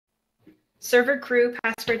Server crew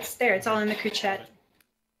passwords there. It's all in the crew chat.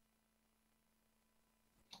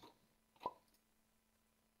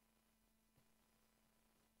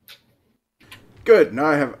 Good. Now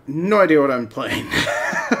I have no idea what I'm playing.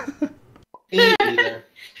 Me either.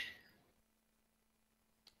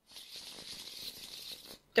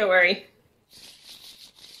 Don't worry.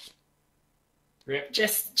 Rip.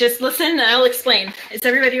 Just listen and I'll explain. Is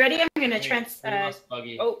everybody ready? I'm gonna We lost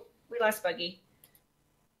Buggy. Oh, we lost Buggy.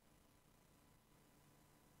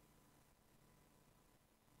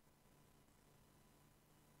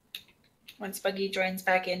 Once Buggy joins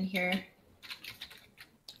back in here.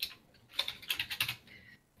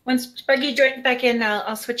 Once Buggy joins back in,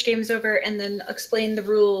 I'll switch games over and then explain the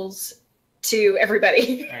rules to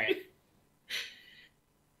everybody. All right.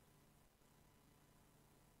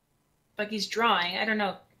 Buggy's drawing. I don't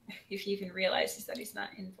know if he even realizes that he's not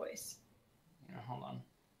in voice. Yeah, hold on.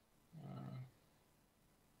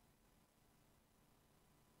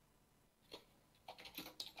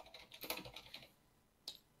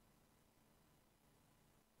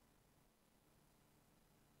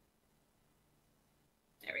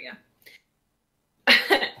 There we go.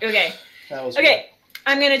 Okay. That was Okay.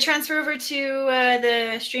 I'm going to transfer over to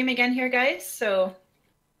the stream again here, guys. So.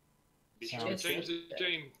 You should change the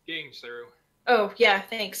game, Sarah. Oh, yeah,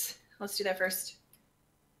 thanks. Let's do that first.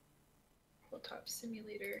 TableTop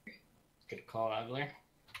simulator. Good call, Adler.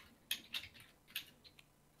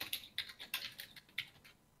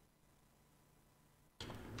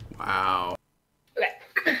 Wow.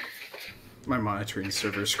 Okay. My monitoring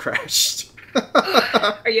server's crashed.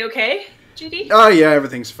 Are you okay, Judy? Oh, yeah,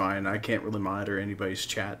 everything's fine. I can't really monitor anybody's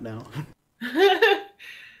chat now.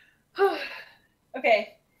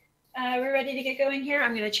 Okay. We're ready to get going here.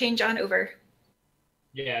 I'm going to change on over.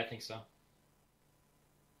 Yeah, I think so.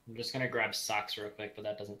 I'm just going to grab socks real quick, but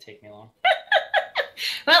that doesn't take me long.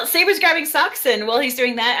 Well, Saber's grabbing socks, and while he's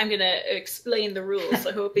doing that, I'm going to explain the rules.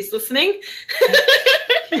 I hope he's listening.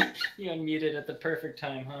 You unmuted at the perfect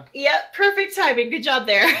time, huh? Yeah, perfect timing. Good job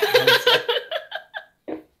there.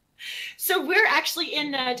 So we're actually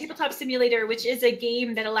in Tabletop Simulator, which is a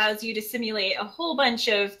game that allows you to simulate a whole bunch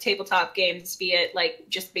of tabletop games, be it like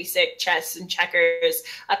just basic chess and checkers,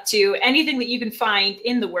 up to anything that you can find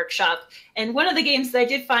in the workshop. And one of the games that I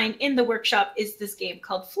did find in the workshop is this game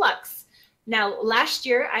called Flux. Now, last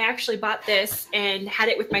year, I actually bought this and had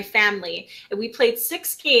it with my family. And we played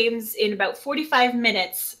 6 games in about 45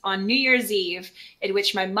 minutes on New Year's Eve, in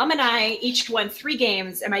which my mom and I each won 3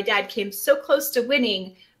 games, and my dad came so close to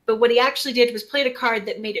winning. But what he actually did was played a card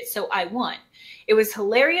that made it so I won. It was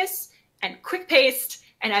hilarious and quick-paced,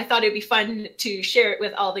 and I thought it'd be fun to share it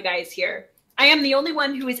with all the guys here. I am the only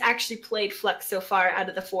one who has actually played Flux so far out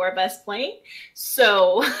of the 4 of us playing.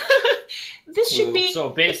 So this should be so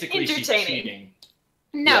basically entertaining. She's cheating.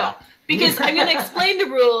 No, Yeah. because I'm going to explain the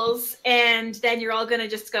rules, and then you're all going to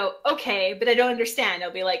just go, okay, but I don't understand.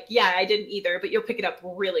 I'll be like, yeah, I didn't either, but you'll pick it up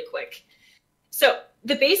really quick. So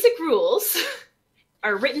the basic rules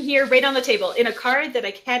are written here right on the table in a card that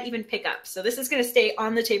I can't even pick up. So this is going to stay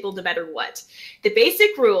on the table no matter what. The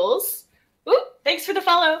basic rules, ooh, thanks for the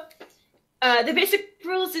follow. The basic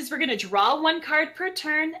rules is we're going to draw 1 card per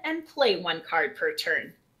turn and play 1 card per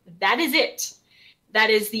turn. That is it. That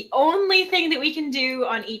is the only thing that we can do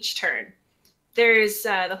on each turn. There's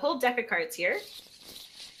the whole deck of cards here.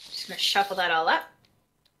 Just going to shuffle that all up.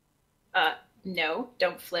 No,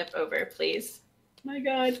 don't flip over, please. My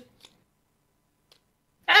God.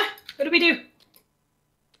 Ah, what do we do?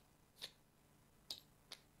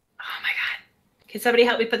 Oh my God. Can somebody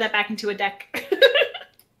help me put that back into a deck?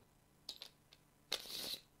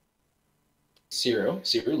 Zero,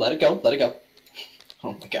 let it go, let it go.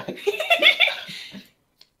 Oh my God.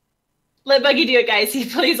 Let Buggy do it, guys. He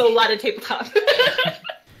plays a lot of tabletop.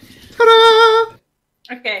 Ta-da!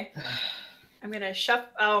 Okay. I'm going to shuffle.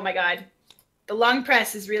 Oh my God. The long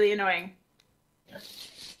press is really annoying.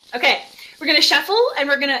 Okay. We're going to shuffle, and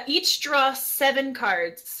we're going to each draw 7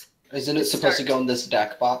 cards. Isn't it supposed to go in this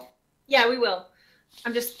deck, Bob? Yeah, we will.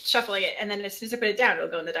 I'm just shuffling it, and then as soon as I put it down, it'll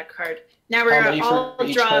go in the deck card. Now How we're many going to all for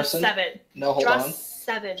each draw person? 7. No, hold Draw on.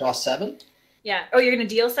 7. Draw 7? Yeah. Oh, you're going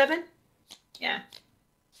to deal 7? Yeah.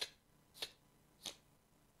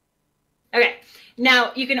 Okay.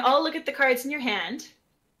 Now, you can all look at the cards in your hand,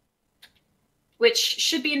 which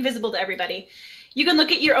should be invisible to everybody. You can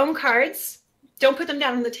look at your own cards. Don't put them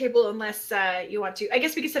down on the table unless you want to. I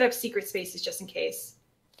guess we could set up secret spaces just in case.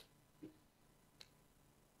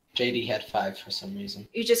 JD had 5 for some reason.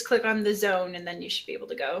 You just click on the zone, and then you should be able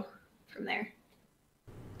to go from there.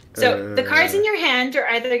 So the cards in your hand are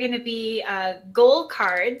either going to be goal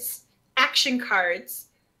cards, action cards,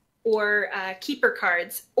 or keeper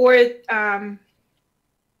cards, or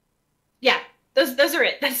yeah, those are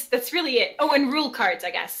it. That's really it. Oh, and rule cards,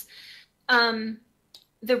 I guess.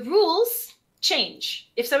 The rules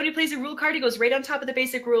change. If somebody plays a rule card, it goes right on top of the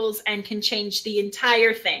basic rules and can change the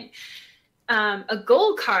entire thing. A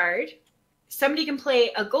goal card, somebody can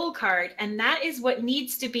play a goal card, and that is what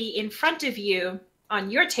needs to be in front of you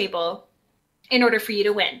on your table in order for you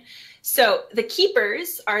to win. So the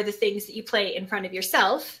keepers are the things that you play in front of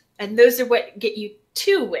yourself, and those are what get you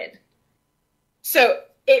to win. So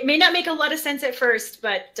it may not make a lot of sense at first,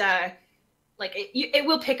 but it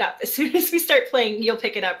will pick up. As soon as we start playing, you'll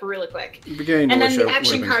pick it up really quick. Beginning and to then wish the I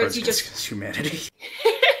action would've been cards, you Cards just... Against Humanity.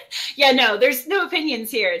 Yeah, no, there's no opinions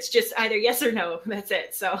here. It's just either yes or no. That's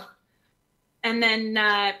it. So, and then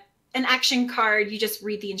an action card, you just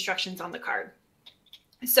read the instructions on the card.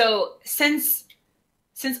 So since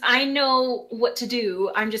I know what to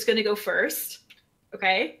do, I'm just going to go first,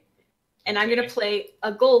 okay? And I'm going to play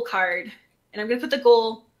a goal card, and I'm going to put the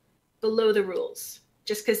goal below the rules,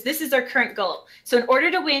 just because this is our current goal. So in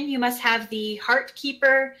order to win, you must have the heart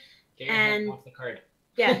keeper. Get your hand off the card.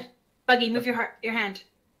 Yeah, Buggy, move your hand.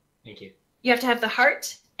 Thank you. You have to have the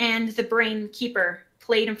heart and the brain keeper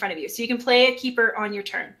played in front of you. So you can play a keeper on your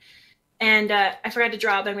turn. And I forgot to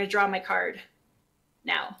draw, but I'm going to draw my card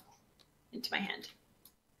now into my hand.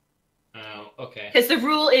 Oh, okay. Because the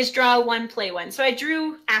rule is draw one, play one. So I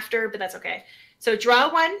drew after, but that's okay. So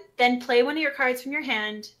draw one, then play one of your cards from your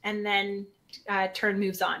hand, and then turn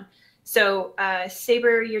moves on. So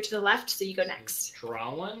Saber, you're to the left, so you go next.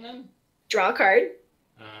 Draw one, then? Draw a card.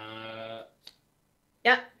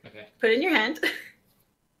 Yeah. Okay. Put it in your hand.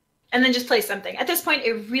 And then just play something. At this point,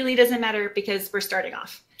 it really doesn't matter because we're starting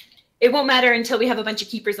off. It won't matter until we have a bunch of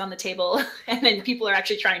keepers on the table and then people are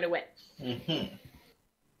actually trying to win. Mm-hmm.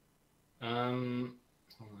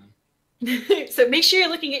 Hold on. So make sure you're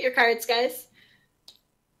looking at your cards, guys.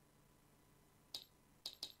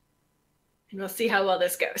 And we'll see how well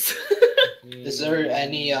this goes. Is there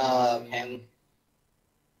any hand?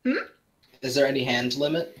 Is there any hand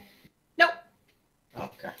limit? Nope.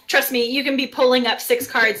 Okay. Trust me, you can be pulling up 6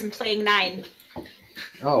 cards and playing 9.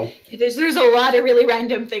 Oh. There's a lot of really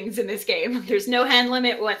random things in this game. There's no hand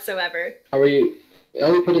limit whatsoever. Are we?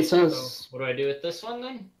 Oh, but it So, says. what do I do with this one,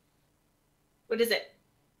 then? What is it?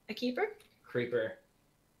 A keeper? Creeper.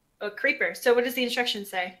 Oh, creeper. So what does the instructions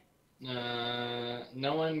say?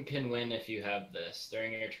 No one can win if you have this.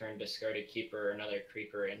 During your turn, discard a keeper or another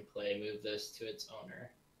creeper in play. Move this to its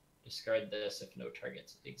owner. Discard this if no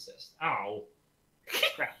targets exist. Ow.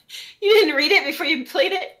 Crap. You didn't read it before you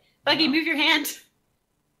played it? Buggy, No. move your hand.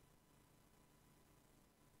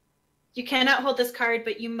 You cannot hold this card,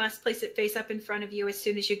 but you must place it face up in front of you as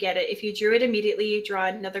soon as you get it. If you drew it immediately, draw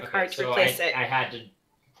another card to so replace it. I had to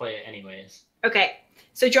play it anyways. Okay,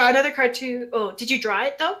 so draw another card to... Oh, did you draw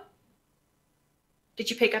it, though? Did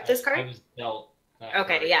you pick up this I card? was dealt that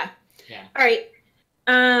Okay, card. yeah. Yeah. All right.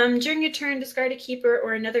 During your turn, discard a keeper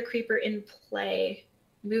or another creeper in play.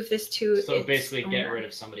 Move this to So its basically get owner. rid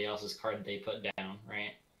of somebody else's card they put down,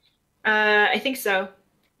 right? I think so.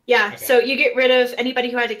 Yeah, Okay. so you get rid of anybody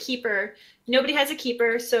who had a keeper. Nobody has a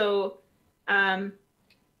keeper, so you All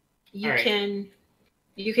right. can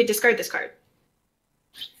discard this card.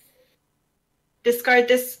 Discard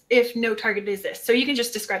this if no target is this. So you can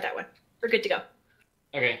just discard that one. We're good to go.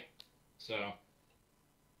 Okay. So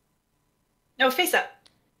No, face up.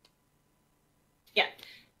 Yeah.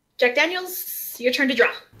 Jack Daniels, your turn to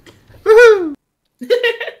draw. Woohoo!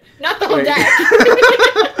 Not the whole Wait. deck.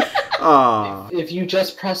 Aw. If you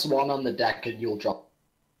just press 1 on the deck, you'll draw.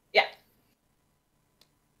 Yeah.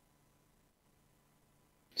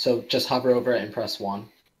 So just hover over it and press 1.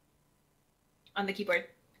 On the keyboard.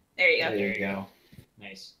 There you go. There you go.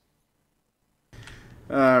 nice.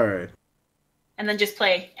 Alright. And then just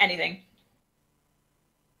play anything.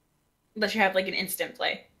 Unless you have like an instant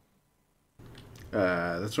play.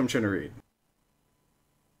 That's what I'm trying to read.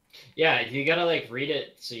 Yeah, you gotta like read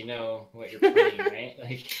it so you know what you're playing, right?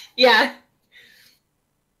 Like Yeah.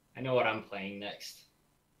 I know what I'm playing next.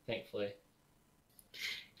 Thankfully.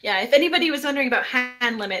 Yeah, if anybody was wondering about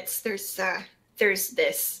hand limits, there's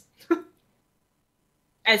this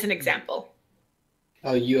as an example.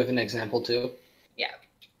 Oh, you have an example too?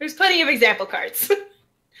 There's plenty of example cards.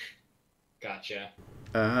 Gotcha.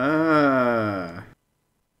 Ah.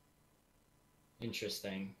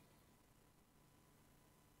 Interesting.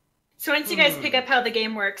 So once you guys pick up how the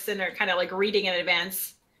game works and are kind of like reading in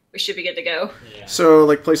advance, we should be good to go. Yeah. So,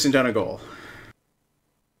 like placing down a goal.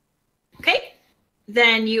 Okay.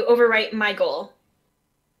 Then you overwrite my goal.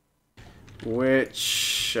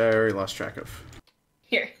 Which I already lost track of.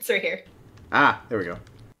 Here, it's right here. Ah, there we go.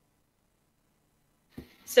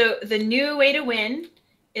 So the new way to win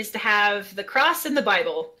is to have the cross and the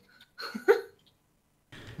Bible.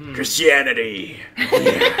 Christianity.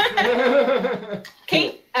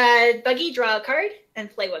 Okay, Buggy, draw a card and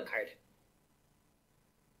play one card.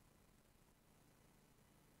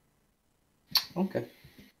 Okay.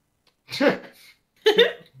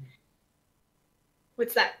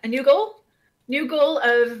 What's that? A new goal? New goal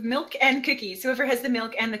of milk and cookies. Whoever has the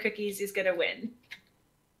milk and the cookies is going to win.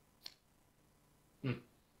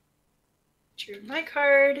 Drew my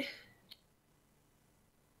card.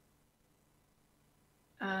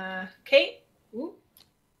 Okay. Ooh.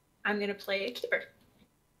 I'm going to play a keeper.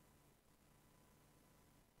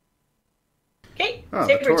 Okay. Oh,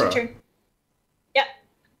 Saber, it's your turn. Yep.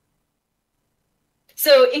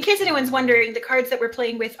 So, in case anyone's wondering, the cards that we're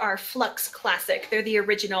playing with are Flux Classic. They're the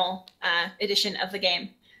original edition of the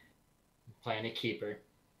game. Playing a keeper.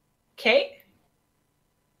 Okay.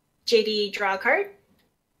 JD, draw a card.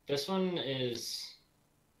 This one is,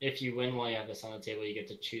 if you win while you have this on the table, you get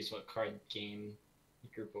to choose what card game the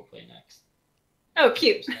group will play next. Oh,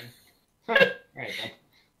 cute. All right, then.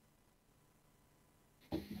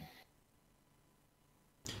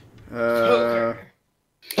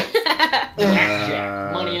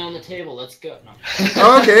 Yeah, money on the table. Let's go. No.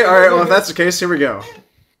 Okay, all right. Well, if that's the case, here we go.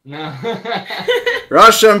 No.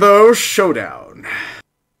 Rochambeau Showdown.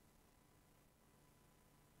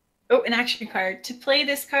 Oh, an action card. To play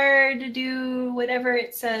this card, do whatever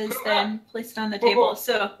it says, then place it on the table.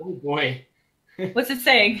 So, Oh boy. what's it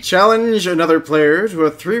saying? Challenge another player to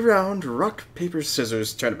a 3-round rock, paper,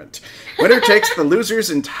 scissors tournament. Winner takes the loser's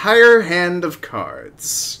entire hand of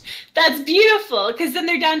cards. That's beautiful, because then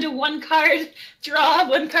they're down to one card draw,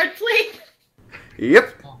 one card play.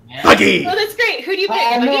 Yep. Oh, man. Buggy! Oh, that's great. Who do you pick?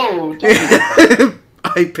 Oh, Buggy? no! Don't do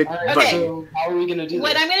I picked Alright, Buggy. so how are we going to do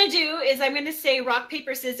What this? I'm going to do is I'm going to say rock,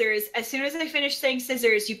 paper, scissors. As soon as I finish saying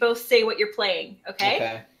scissors, you both say what you're playing,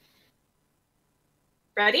 okay?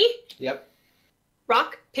 Ready? Yep.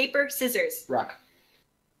 Rock, paper, scissors. Rock.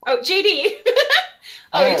 Oh, JD.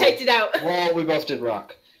 Oh, you typed it out. Well, we both did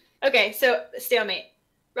rock. Okay, so stalemate.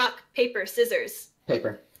 Rock, paper, scissors.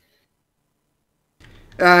 Paper.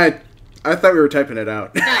 I thought we were typing it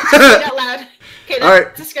out. Nah, just say it out loud. Okay, that's All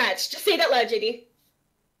right. a scratch. Just say it out loud, JD.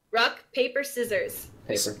 Rock, paper, scissors.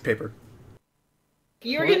 Paper. Paper.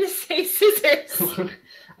 You were What? going to say scissors.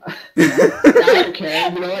 I don't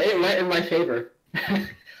care. You know what? It went in my favor.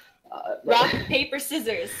 Rock, paper,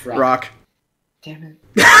 scissors. Rock. Damn it.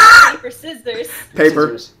 Paper, scissors.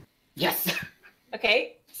 Paper. Scissors. Yes.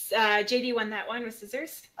 Okay, JD won that one with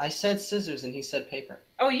scissors. I said scissors and he said paper.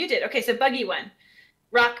 Oh, you did. Okay, so Buggy won.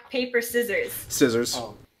 Rock, paper, scissors. Scissors.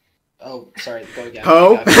 Oh. Oh, sorry. Go again.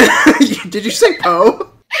 Poe? Paper. Did you say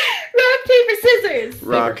Poe? Rock, paper, scissors.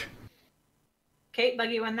 Rock. Okay,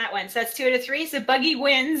 Buggy won that one. So that's 2 out of 3. So Buggy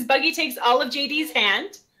wins. Buggy takes all of JD's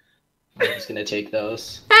hand. I'm just going to take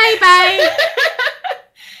those. Bye.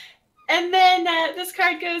 And then this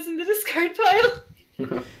card goes in the discard pile.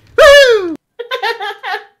 Woo!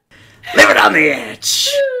 Leave it on the edge.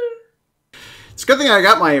 It's a good thing I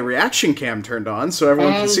got my reaction cam turned on so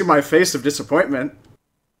everyone can see my face of disappointment.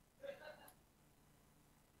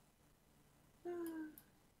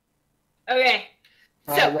 Okay.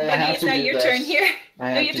 So, well, I Buggy, have it's to now do your this. turn here. I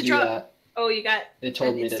No, have you have to to do draw. that. Oh, you got. They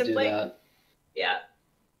told an me to instant do play? that. Yeah.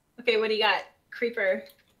 Okay, what do you got? Creeper.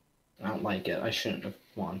 I don't like it. I shouldn't have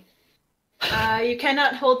won. You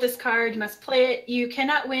cannot hold this card. You must play it. You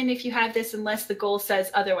cannot win if you have this unless the goal says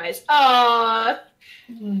otherwise. Aww.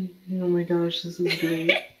 Oh my gosh, this is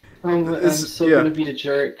great. I'm so yeah. gonna be the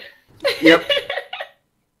jerk. Yep.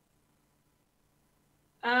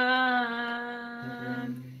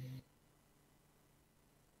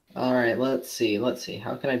 Alright, let's see.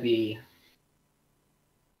 How can I be...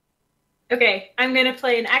 Okay, I'm gonna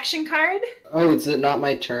play an action card. Oh, is it not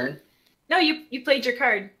my turn? No, you played your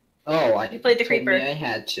card. Oh, You played the told creeper. me I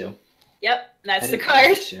had to. Yep, that's I the didn't card.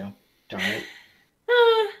 have to. Darn it.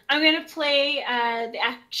 I'm gonna play the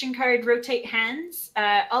action card Rotate Hands.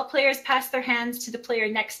 All players pass their hands to the player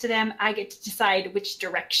next to them. I get to decide which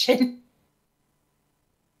direction.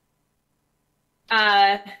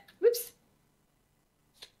 Whoops.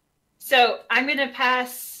 So I'm gonna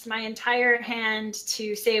pass my entire hand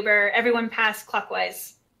to Saber. Everyone pass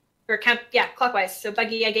clockwise. Or count, yeah, clockwise. So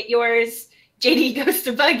Buggy, I get yours. JD goes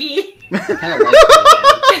to Buggy. I kinda like that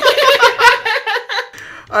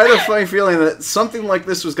I had a funny feeling that something like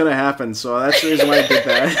this was going to happen, so that's the reason why I did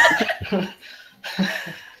that.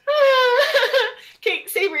 Okay,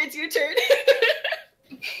 Saber, it's your turn.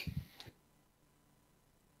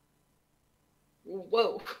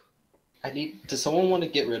 Whoa. I need... Does someone want to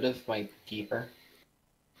get rid of my keeper?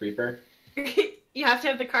 Creeper? You have to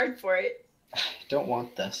have the card for it. I don't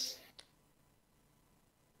want this.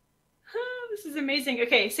 This is amazing.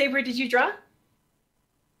 Okay, Saber, did you draw?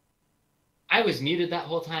 I was muted that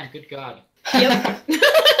whole time. Good God. Yep.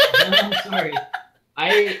 I'm sorry.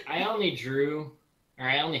 I only drew, or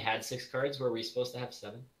I only had 6 cards. Were we supposed to have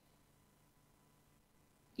 7?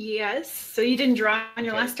 Yes. So you didn't draw on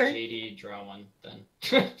your Okay, last turn? JD, draw one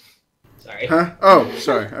then. Sorry. Huh? Oh,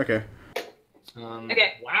 sorry. Okay.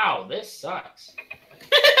 Okay. Wow, this sucks.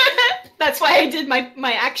 That's why I did my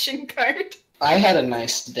action card. I had a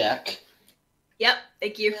nice deck. Yep,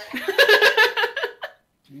 thank you.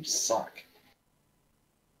 You suck.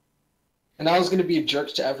 And I was going to be a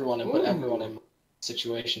jerk to everyone and put everyone in my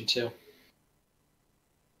situation, too.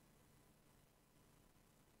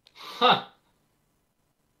 Huh.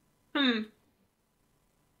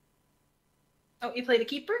 Oh, you played a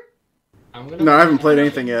keeper? No, I haven't played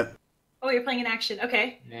anything yet. Oh, you're playing an action.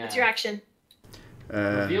 Okay. Yeah. What's your action?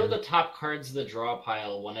 Reveal the top cards of the draw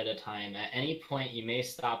pile one at a time. At any point, you may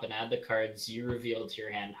stop and add the cards you revealed to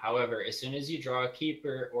your hand. However, as soon as you draw a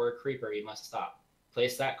keeper or a creeper, you must stop.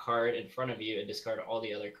 Place that card in front of you and discard all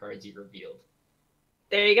the other cards you revealed.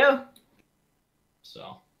 There you go.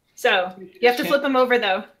 So you have to flip them over,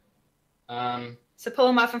 though. Um, So pull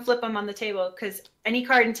them off and flip them on the table, because any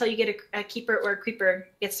card until you get a keeper or a creeper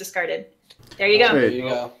gets discarded. There you go. There you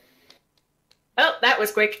go. Oh, that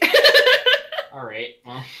was quick. all right.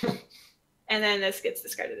 Well, And then this gets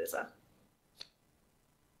discarded as well.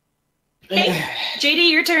 Hey, JD,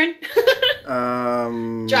 your turn.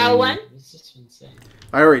 Draw one. this is insane.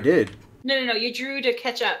 I already did. No, you drew to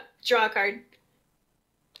catch up. Draw a card.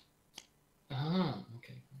 Oh,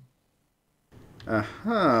 okay.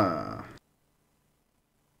 Uh-huh.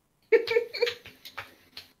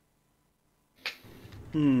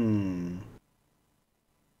 Hmm.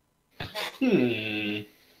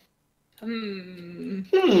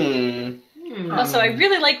 Also, I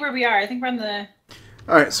really like where we are. I think we're on the...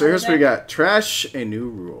 Alright, so here's what we got. Trash a new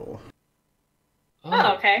rule.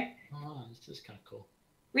 Oh, okay. Oh, this is kind of cool.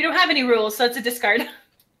 We don't have any rules, so it's a discard.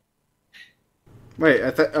 Wait,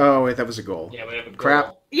 oh, wait, that was a goal. Yeah, we have a goal.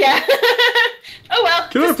 Crap. Yeah. Oh, well.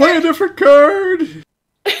 Can I play a different card?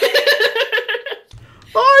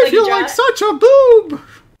 I feel like such a boob!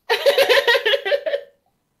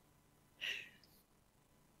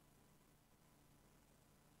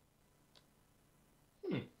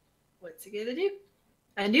 What's he gonna do?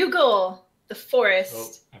 A new goal. The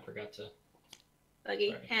forest. Oh, I forgot to.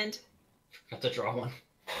 Buggy. Sorry. Hand. Forgot to draw one.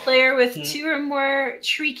 Player with 2 or more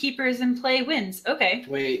tree keepers in play wins. Okay.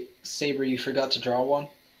 Wait, Saber, you forgot to draw one?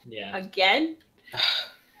 Yeah. Again?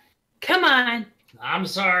 Come on. I'm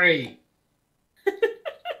sorry.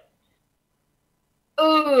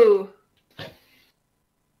 Ooh.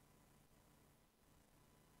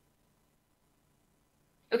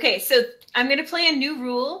 Okay, so I'm going to play a new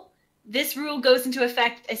rule. This rule goes into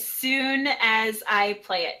effect as soon as I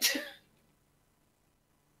play it.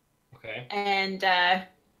 Okay. And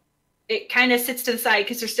it kind of sits to the side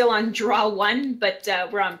because they're still on draw 1, but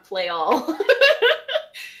we're on play all.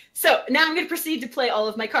 So now I'm going to proceed to play all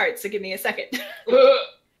of my cards, so give me a second.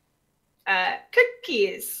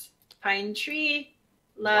 Cookies, pine tree,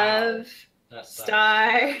 love, That sucks.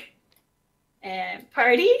 star, and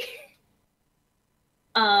party.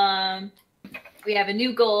 We have a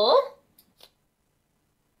new goal.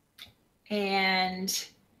 And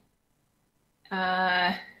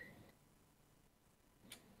I've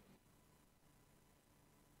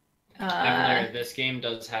learned this game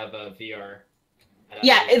does have a VR.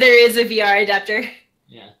 Yeah, there is a VR adapter.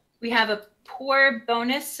 Yeah. We have a poor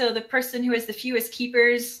bonus, so the person who has the fewest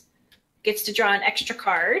keepers gets to draw an extra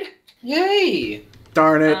card. Yay!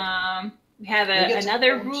 Darn it. We have We get to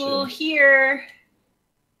another function. rule here.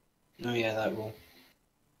 Oh yeah, that rule.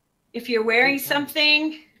 If you're wearing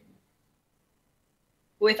something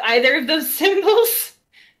with either of those symbols,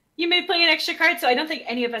 you may play an extra card, so I don't think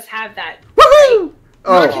any of us have that. Woohoo!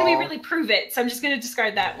 Nor Oh, can we really prove it, so I'm just going to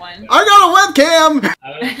discard that one. I got a webcam!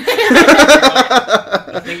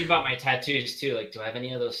 I was thinking about my tattoos too. Like, do I have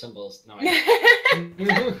any of those symbols? No.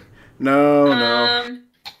 No.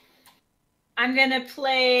 I'm going to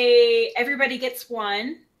play Everybody Gets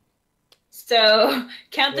One. So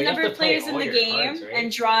count the We have number to of players play in all the your game cards, right?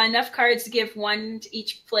 and draw enough cards to give one to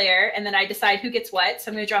each player, and then I decide who gets what. So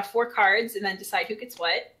I'm going to draw 4 cards and then decide who gets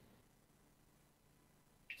what.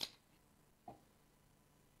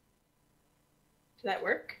 Did that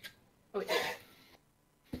work? Oh, it did.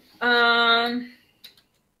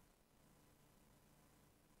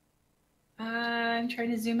 I'm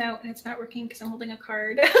trying to zoom out and it's not working because I'm holding a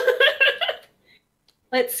card.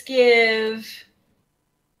 Let's give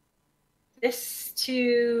this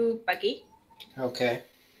to Buggy. Okay.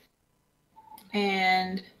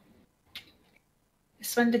 And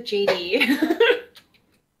this one to JD.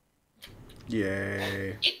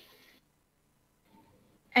 Yay.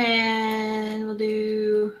 And we'll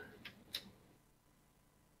do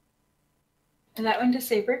that one to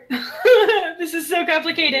Saber. This is so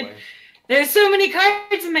complicated. Boy. There's so many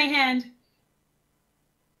cards in my hand.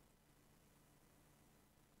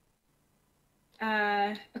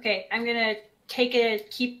 Okay, I'm gonna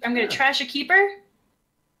I'm gonna trash a keeper.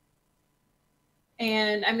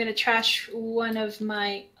 And I'm gonna trash one of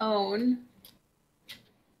my own.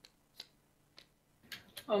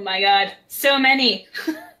 Oh my god, so many.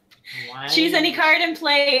 Why? Choose any card and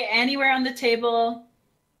play anywhere on the table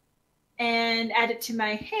and add it to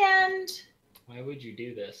my hand. Why would you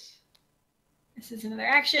do this? This is another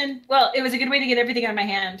action. Well, it was a good way to get everything out of my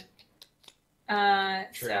hand.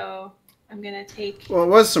 True. So I'm gonna take. Well, it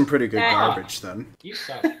was some pretty good That- garbage then. You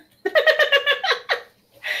suck.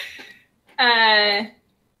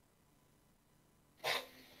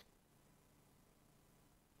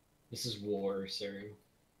 This is war, sir.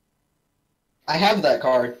 I have that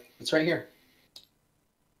card. It's right here.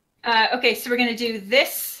 Okay, so we're gonna do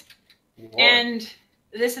this War. and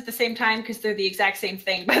this at the same time because they're the exact same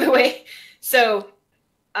thing, by the way. So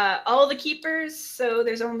all the keepers. So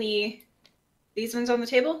there's only these ones on the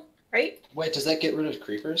table, right? Wait, does that get rid of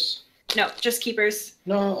creepers? No, just keepers.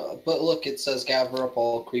 No, but look, it says gather up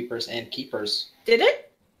all creepers and keepers. Did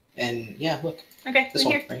it? And yeah, look, Okay, this in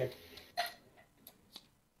one here. right here.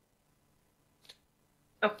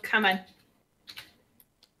 Oh, come on.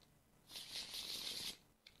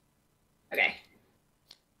 Okay.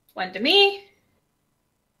 One to me.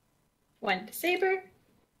 One to Saber.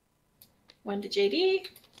 One to JD.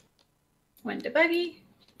 One to Buggy.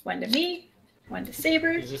 One to me. One to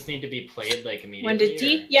Saber. Does this need to be played like immediately? One to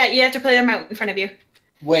D. or- Yeah, you have to play them out in front of you.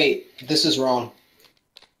 Wait, this is wrong.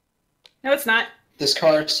 No, it's not. This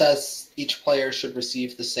card says each player should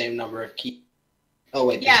receive the same number of key. Oh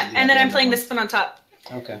wait. Yeah, this is and then I'm another playing one. this one on top.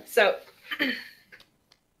 Okay. So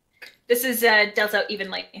this is dealt out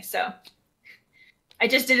evenly. So I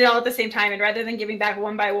just did it all at the same time, and rather than giving back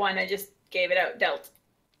one by one, I just gave it out dealt.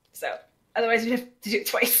 So otherwise, we have to do it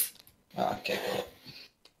twice. Okay.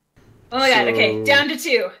 Oh my god. Okay, So- down to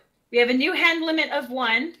 2. We have a new hand limit of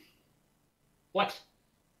 1, What?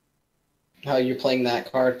 Oh, you're playing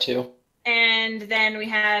that card too. and then we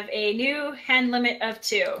have a new hand limit of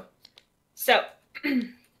 2. So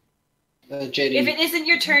JD. if it isn't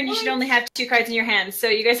your turn, you should only have 2 cards in your hand. So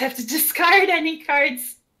you guys have to discard any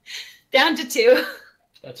cards down to 2.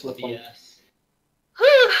 That's Flip 'em. BS.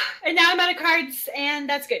 Whew. And now I'm out of cards, and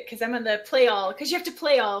that's good because I'm on the play all. Because you have to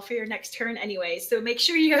play all for your next turn anyway. So make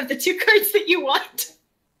sure you have the 2 cards that you want.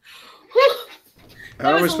 Whew.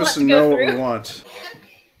 How are we was a lot supposed to to go know what we through. want?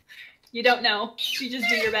 You don't know. You just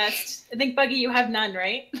do your best. I think Buggy, you have none,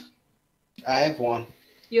 right? I have one.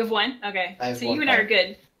 You have 1. Okay. I have So one you and I are card.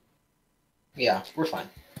 good. Yeah, we're fine.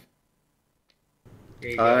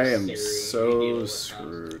 Here you go, I am Saru. You deal so with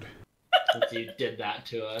screwed. them, since you did that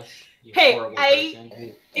to us. You Hey, horrible I- person.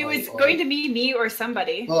 Hey, It was oh, going to be me or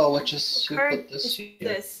somebody. Oh, what just who Card put this is here?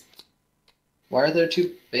 this. Why are there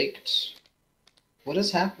 2 baked? What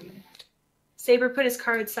is happening? Saber put his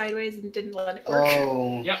card sideways and didn't let it work.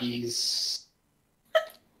 Oh, Yep. he's.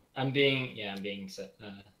 I'm being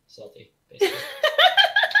salty. Basically.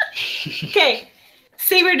 Okay.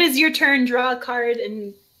 Saber, it is your turn. Draw a card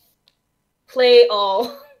and play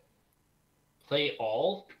all. Play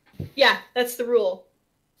all? Yeah, that's the rule.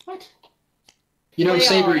 What? You know, Play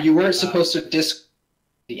Saber, all. you weren't supposed to disc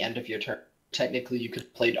the end of your turn. Technically, you could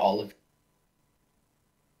have played all of.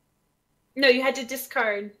 No, you had to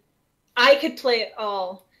discard. I could play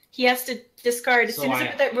all. He has to discard. As So soon as I I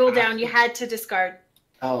put that rule have down, to- you had to discard.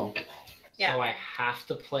 Oh, Yeah. So I have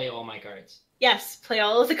to play all my cards. Yes, play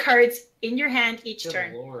all of the cards in your hand each Good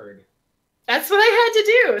turn. lord. That's what I had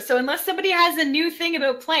to do. So unless somebody has a new thing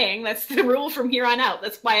about playing, that's the rule from here on out.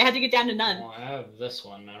 That's why I had to get down to none. Well, I have this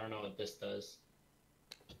one. I don't know what this does.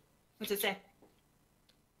 What's it say?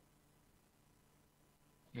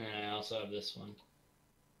 And I also have this one.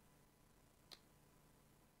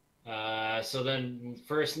 So then,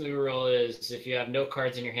 first new rule is if you have no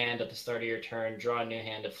cards in your hand at the start of your turn, draw a new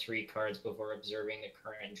hand of 3 cards before observing the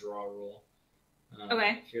current draw rule.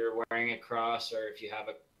 Okay. If you're wearing a cross, or if you have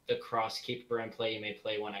the cross keeper in play, you may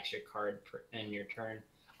play 1 extra card in your turn.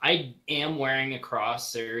 I am wearing a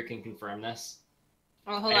cross, so you can confirm this.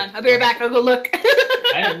 Oh, hold on. I'll be right back. I'll go look.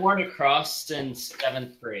 I have worn a cross since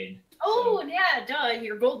 7th grade. Oh, yeah, duh.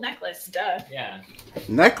 Your gold necklace, duh. Yeah.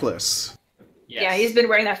 Necklace. Yes. Yeah, he's been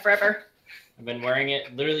wearing that forever. I've been wearing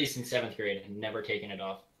it literally since 7th grade and never taken it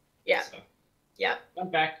off. Yeah. So, Yeah.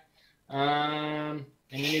 I'm back. And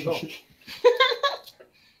a new goal.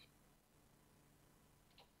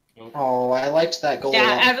 Oh, I liked that goal.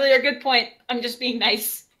 Yeah, Avalier, good point. I'm just being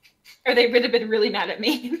nice. Or they would have been really mad at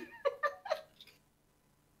me.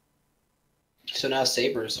 So now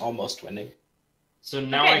Saber's almost winning. So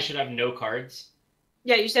now Okay. I should have no cards.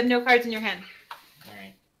 Yeah, you should have no cards in your hand. All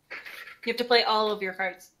right. You have to play all of your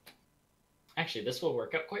cards. Actually, this will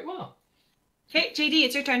work out quite well. Okay, JD,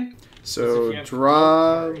 it's your turn. So If you have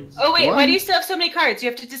draw. no cards- Oh, wait, one? why do you still have so many cards? You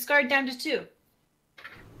have to discard down to 2.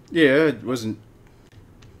 Yeah, it wasn't.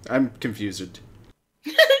 I'm confused.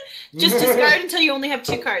 Just discard until you only have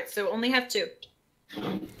 2 cards, so only have 2.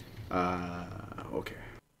 Okay.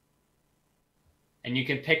 And you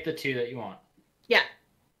can pick the 2 that you want. Yeah.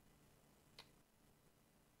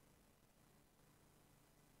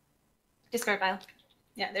 Discard pile.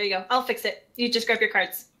 Yeah, there you go. I'll fix it. You just grab your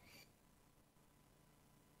cards.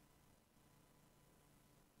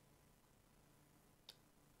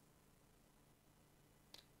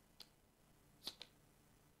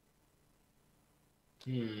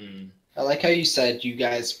 I like how you said you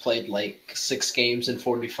guys played like 6 games in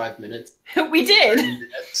 45 minutes, We did.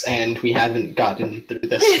 and we haven't gotten through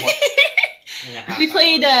this one. And a half We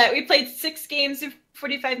hour. played 6 games in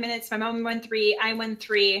 45 minutes. My mom won 3, I won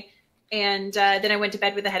 3, and then I went to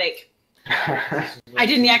bed with a headache. I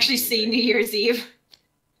didn't actually see New Year's Eve.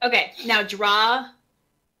 Okay, now draw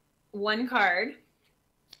 1 card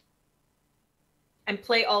and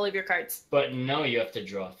play all of your cards. But no, you have to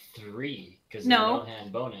draw 3 because No. no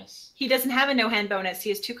hand bonus. He doesn't have a no hand bonus. He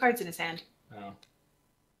has 2 cards in his hand. Oh.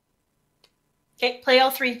 Okay, play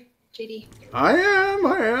all 3, JD. I am.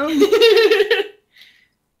 What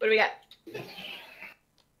do we got?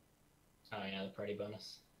 Oh yeah, the party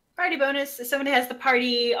bonus. Party bonus. If somebody has the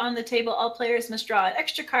party on the table, all players must draw an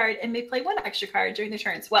extra card and may play 1 extra card during their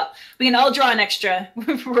turns. Well, we can all draw an extra.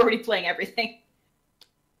 We're already playing everything.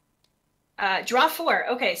 Draw 4.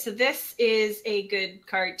 Okay, so this is a good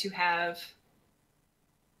card to have.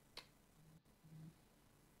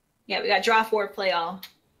 Yeah, we got draw 4, play all.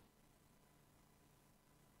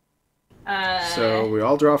 So we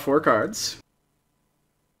all draw 4 cards.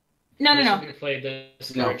 No. Person who played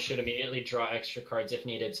this No. card should immediately draw extra cards if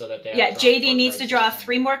needed so that they Yeah, have drawn 4 JD needs to cards draw each time.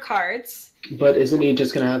 3 more cards. But isn't he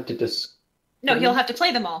just gonna have to No, he'll have to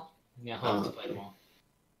play them all. Yeah, he'll have to play them all.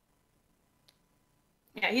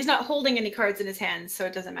 Yeah, he's not holding any cards in his hands, so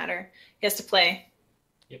it doesn't matter. He has to play.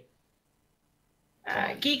 Yep.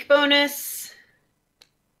 Geek bonus.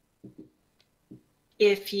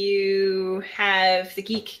 If you have the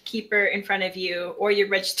Geek Keeper in front of you, or you're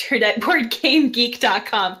registered at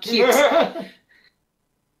BoardGameGeek.com. Cute.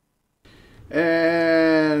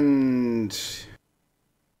 And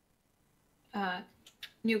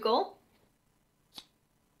New goal.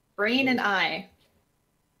 Brain and eye.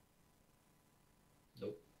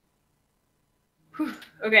 Nope. Whew,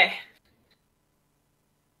 okay.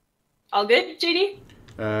 All good, JD?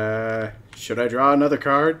 should I draw another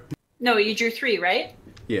card? No, you drew 3, right?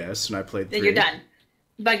 Yes, and I played 3. Then you're done.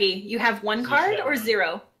 Buggy, you have 1 You card should have or 1.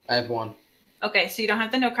 0? I have 1. Okay, so you don't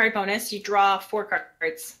have the no card bonus. You draw 4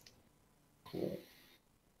 cards. Cool.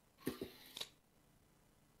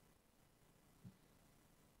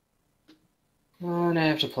 Oh, and I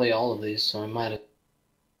have to play all of these, so I might have,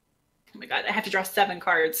 Oh my god, I have to draw 7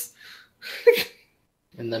 cards.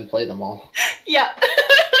 and then play them all. Yeah.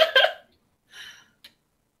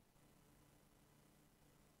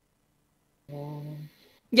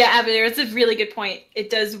 Yeah, Avalier, it's a really good point. It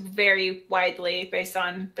does vary widely based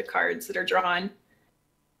on the cards that are drawn.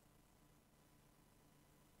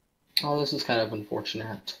 Oh, this is kind of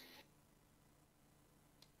unfortunate.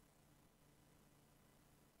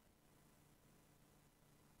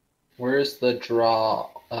 Where's the draw?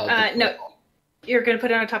 No. You're going to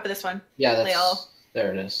put it on top of this one. Yeah, Play that's all.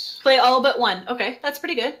 there. It is. Play all but 1. Okay, that's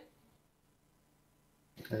pretty good.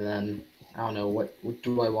 And then I don't know what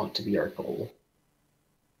do I want to be our goal.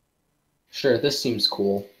 Sure, this seems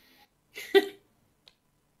cool.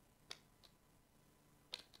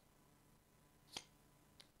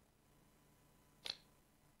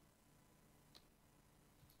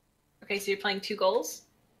 Okay, so you're playing 2 goals?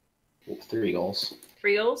 3 goals.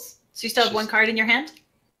 3 goals? So you still have 1 card in your hand?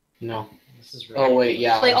 No. This is really Oh wait,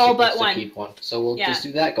 yeah. Play I'm all supposed but to 1. Keep 1. So we'll Yeah. just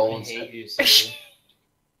do that goal I instead. hate you, Sadie.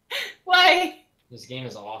 Why? This game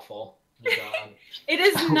is awful. Oh my god. It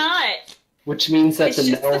is not. Which means that It's the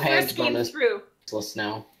just no the hand first game bonus through. is less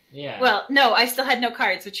now. Yeah. Well, no, I still had no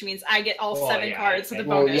cards, which means I get all Well, 7 yeah, cards with the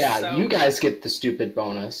Well, bonus. yeah, so. you guys get the stupid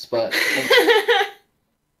bonus, but me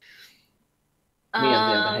on the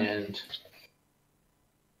other hand.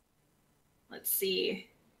 let's see.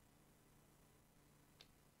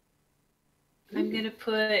 I'm going to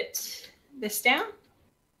put this down.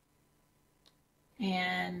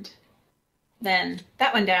 And then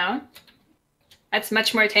that one down. That's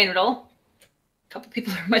much more attainable. A couple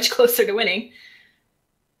people are much closer to winning.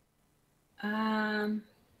 And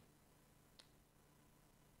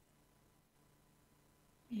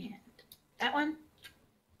that one.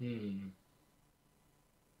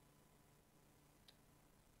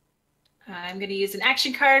 I'm going to use an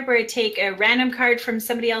action card where I take a random card from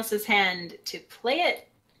somebody else's hand to play it.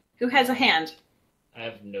 Who has a hand? I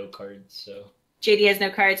have no cards, so... JD has no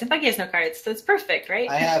cards, and Buggy has no cards, so it's perfect, right?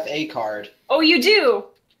 I have a card. Oh, you do?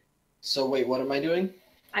 So wait, what am I doing?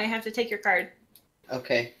 I have to take your card.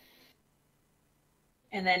 Okay.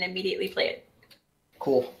 And then immediately play it.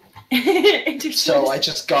 Cool. So I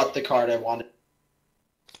just got the card I wanted.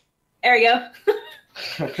 There we go.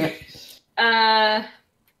 I'm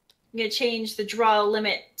going to change the draw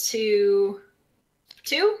limit to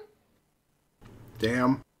 2.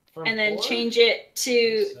 Damn. And then change it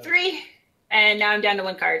to 3. And now I'm down to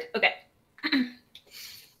 1 card. Okay.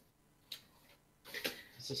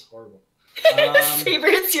 This is horrible. Saber,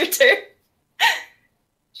 it's your turn.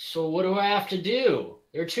 So what do I have to do?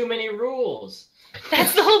 There are too many rules.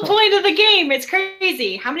 That's the whole point of the game. It's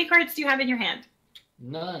crazy. How many cards do you have in your hand?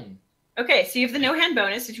 None. Okay, so you have the no hand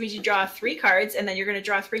bonus, which means you draw 3 cards, and then you're going to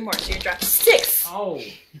draw 3 more. So you're going to draw 6. Oh.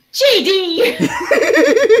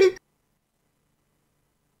 JD!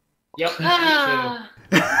 Yep.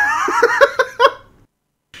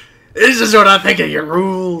 This is what I think of your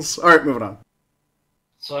rules. All right, moving on.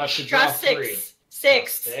 So I should draw 6. 3.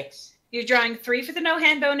 6. You're drawing 3 for the no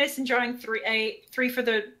hand bonus and drawing 3 for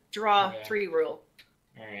the draw 3 rule.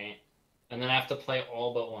 All right. And then I have to play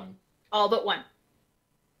all but 1. All but 1.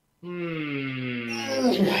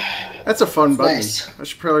 That's a fun button. Nice. I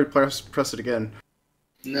should probably press it again.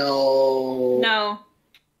 No. No.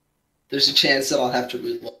 There's a chance that I'll have to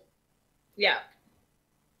reload. Yeah.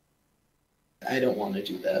 I don't want to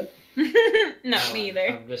do that. No, me either.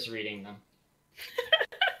 I'm just reading them.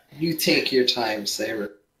 You take your time,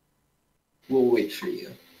 Saber. We'll wait for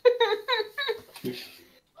you.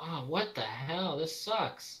 Oh, what the hell? This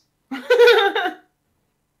sucks.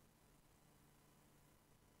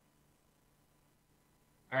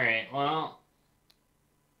 Alright, well.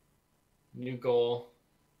 New goal.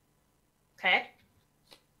 Okay.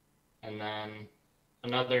 And then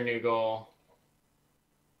another new goal.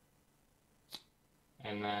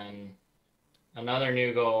 And then another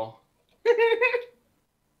new goal.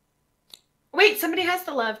 Wait, somebody has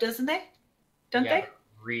to love, doesn't they? Don't Yeah, they?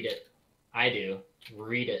 read it. I do.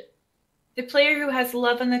 Read it. The player who has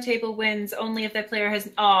love on the table wins only if that player has...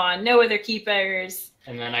 Aw, no other keepers.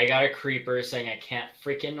 And then I got a creeper saying I can't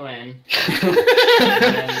freaking win.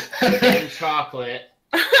 And then chocolate.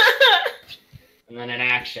 And then an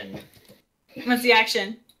action. What's the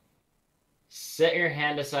action? Set your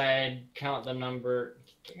hand aside, count the number...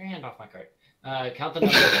 Get your hand off my card. Count the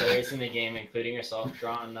number of players in the game, including yourself.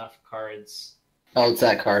 Draw enough cards. Oh, it's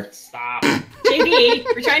that card. Stop. JD,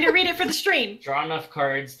 we're trying to read it for the stream. Draw enough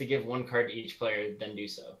cards to give 1 card to each player, then do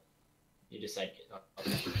so. You decide. Oh,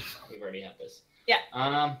 okay. We've already had this. Yeah.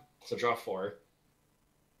 So draw 4.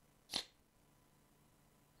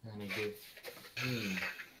 And then I give...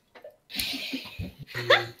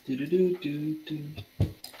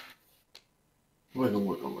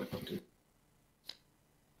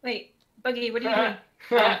 Wait, Buggy, what are you doing?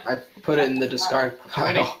 I put it in the discard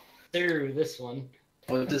pile. Through this one.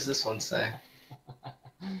 What does this one say?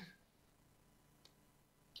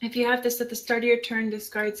 If you have this at the start of your turn,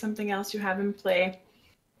 discard something else you have in play.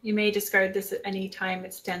 You may discard this at any time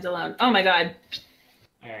it stands alone. Oh my god.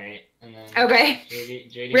 Alright, and then... Okay.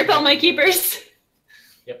 JD Rip all my keepers.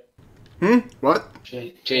 What?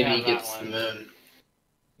 JD Yeah, gets that the one. moon.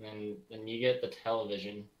 And then you get the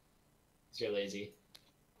television. Because you're lazy.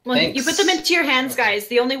 Well, Thanks. you put them into your hands, guys.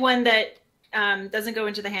 The only one that doesn't go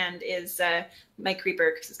into the hand is my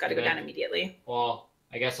creeper, because it's got to go Okay. down immediately. Well,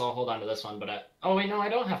 I guess I'll hold on to this one, but oh wait, no, I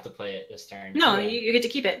don't have to play it this turn. No, Okay. you get to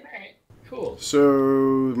keep it. Alright, cool.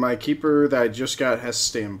 So my keeper that I just got has to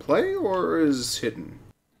stay in play or is hidden?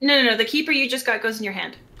 No. The keeper you just got goes in your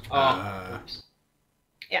hand. Oh, oops.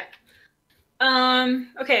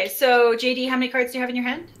 Okay, so JD, how many cards do you have in your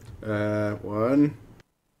hand? 1.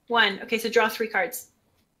 1. Okay, so draw 3 cards.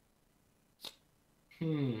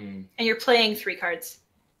 Hmm. And you're playing 3 cards.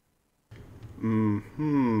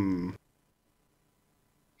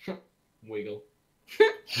 Wiggle.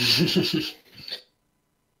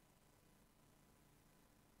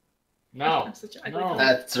 No. I'm such an ugly No. girl.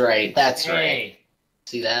 That's right. That's right. Hey.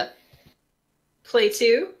 See that? Play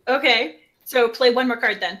 2. Okay. So play one more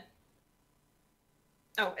card then.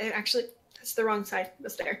 Oh, actually, that's the wrong side.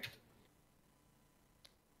 That's there.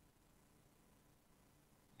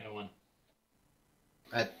 I won.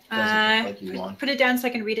 That doesn't look like you won. Put it down so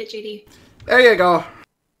I can read it, JD. There you go.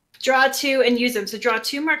 Draw 2 and use them. So draw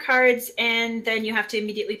 2 more cards, and then you have to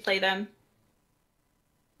immediately play them.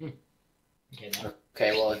 Okay, now.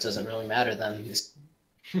 Okay, well, it doesn't really matter then.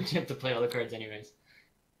 You have to play all the cards anyways.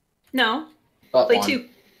 No, But play one. 2.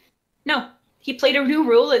 No, he played a new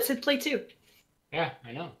rule. It said play 2. Yeah,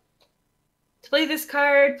 I know. To play this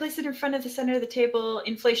card, place it in front of the center of the table.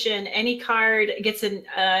 Inflation. Any card gets an.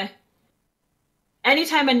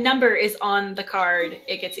 Anytime a number is on the card,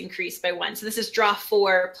 it gets increased by 1. So this is draw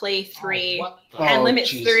 4, play 3, Oh, what the and limit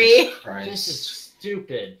Jesus 3. Christ. This is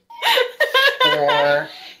stupid. 4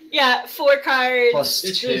 Yeah, 4 cards. plus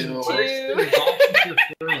This 2. is worse than golf with your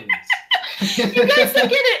friends. You guys don't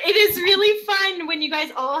get it. It is really fun when you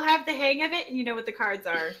guys all have the hang of it and you know what the cards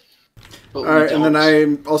are. But we Alright, and then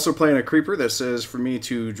don't. I'm also playing a creeper that says for me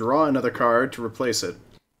to draw another card to replace it.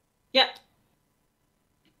 Yep.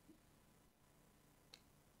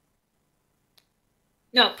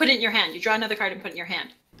 No, put it in your hand. You draw another card and put it in your hand.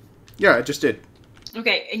 Yeah, I just did.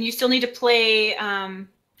 Okay, and you still need to play.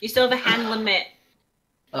 You still have a hand limit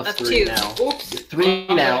Of of 3 2. now. Oops. 3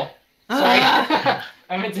 now. Ah.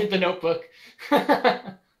 I meant to hit the notebook.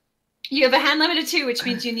 You have a hand limit of 2, which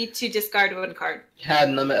means you need to discard 1 card. Had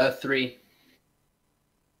limit of 3.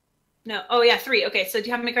 No. Oh yeah, 3. Okay, so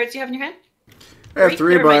how many cards do you have in your hand? I have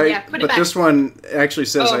 3, Never mind, but, yeah, put it but back. this one actually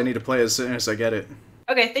says Oh. I need to play as soon as I get it.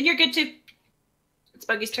 Okay, then you're good too. It's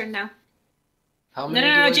Buggy's turn now. How No, many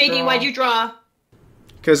no, no, do I JD, draw? why'd you draw?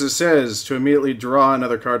 Because it says to immediately draw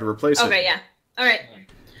another card to replace Okay, it. yeah. All right,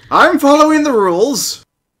 I'm following the rules!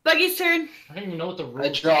 Buggy's turn. I don't even know what the rules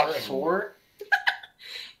I draw are. 4.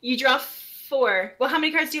 You draw 4. Well, how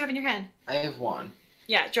many cards do you have in your hand? I have 1.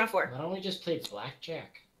 Yeah, draw 4. Why don't we just play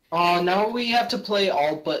blackjack? Oh, now we have to play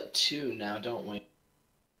all but 2 now, don't we?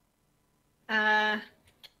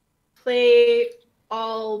 Play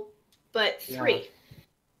all but 3. Yeah.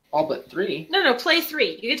 All but 3? No, play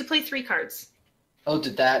 3. You get to play 3 cards. Oh,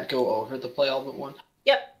 did that go over the play all but 1?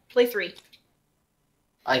 Yep, play 3.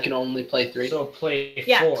 I can only play 3? So play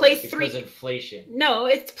Yeah, 4 play because 3. inflation. No,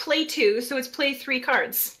 it's play 2, so it's play 3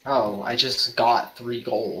 cards. Oh, I just got 3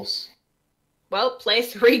 goals. Well, play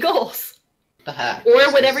 3 goals. What the heck? Or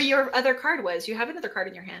This whatever is- your other card was. You have another card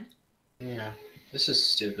in your hand. Yeah, this is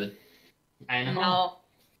stupid. I know. No,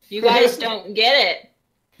 you guys don't get it.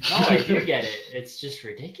 No, I do get it. It's just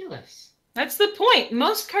ridiculous. That's the point.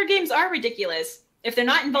 Most card games are ridiculous. If they're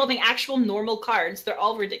not involving actual normal cards, they're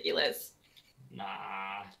all ridiculous. Nah,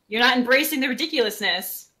 You're not embracing the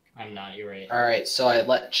ridiculousness. I'm not. You're right. Alright, so I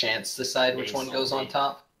let Chance decide which one goes on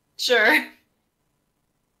top. Sure.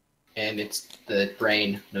 And it's the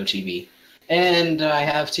brain, no TV. And I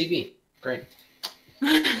have TV. Great.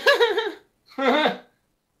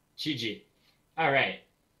 GG. All right.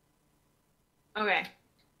 Okay.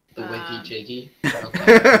 The wiggy Um, jiggy. One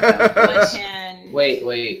Okay. hand. Wait,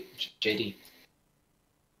 JD.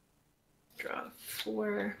 Draw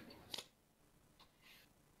 4.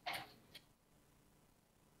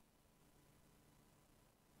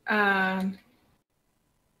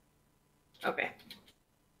 Okay.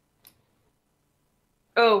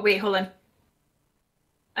 Oh, wait, hold on.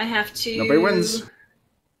 I have to Nobody wins.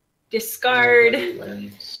 discard Nobody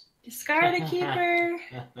wins. discard a keeper.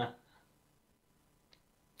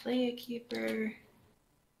 Play a keeper.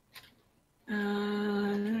 Play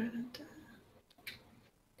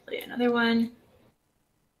another one.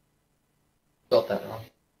 Spelled that wrong.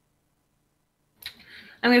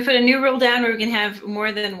 I'm going to put a new rule down where we can have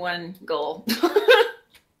more than one goal.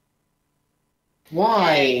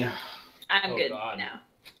 Why? I'm Oh, good God. now.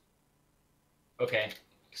 Okay.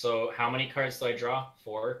 So how many cards do I draw?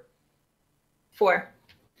 4. 4.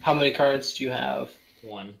 How many cards do you have?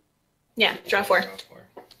 1. Yeah, draw 4. Draw 4.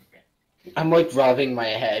 Okay. I'm like rubbing my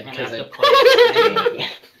head I'm gonna because have to I. play.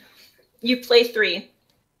 You play 3.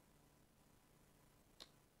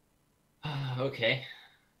 Okay.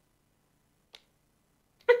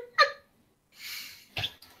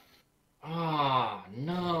 Ah,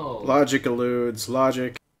 no. Logic eludes.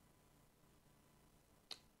 Logic.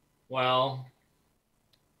 Well,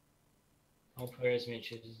 all players may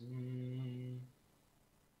choose.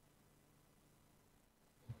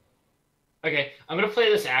 Okay, I'm gonna play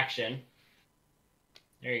this action.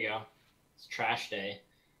 There you go. It's trash day.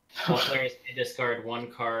 All players may discard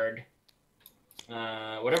 1 card.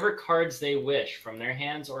 Whatever cards they wish from their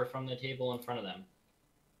hands or from the table in front of them.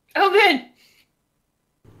 Oh, good.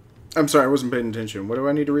 I'm sorry, I wasn't paying attention. What do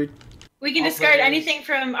I need to read? We can Also, discard there's- anything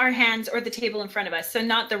from our hands or the table in front of us. So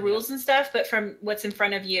not the rules and stuff, but from what's in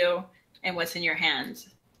front of you and what's in your hands.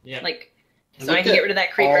 Yeah. Like, so Look I can at get rid of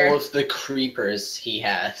that creeper. All of the creepers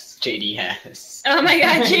JD has. Oh my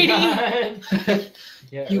god, JD! God.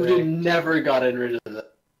 Yeah, You would have right. never gotten rid of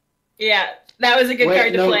that. Yeah, that was a good Wait,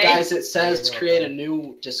 card to no, play. guys, it says You're create a welcome.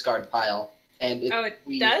 new discard pile. And Oh, it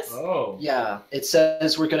does? Oh. Yeah, it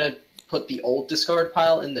says we're gonna put the old discard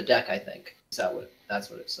pile in the deck, I think. That's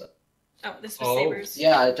what it said. Oh, this was Oh. Sabers.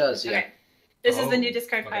 Yeah, it does, yeah. Okay. This is the Oh, new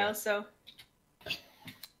discard okay. pile, so I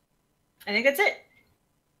think that's it.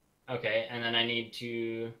 Okay, and then I need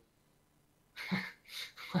to.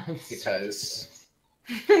 Because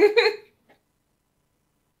I'm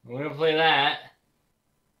gonna play that,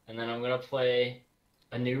 and then I'm gonna play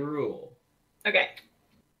a new rule. Okay.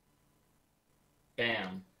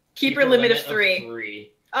 Bam. Keeper limit of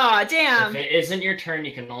 3. Aw, damn. If it isn't your turn,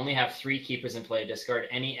 you can only have 3 keepers in play. Discard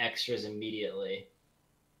any extras immediately.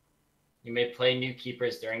 You may play new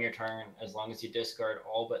keepers during your turn as long as you discard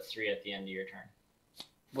all but 3 at the end of your turn.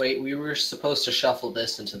 wait, we were supposed to shuffle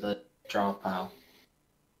this into the draw pile.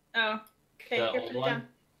 Oh, okay. The Here, old put it one? down.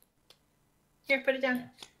 Here, put it down.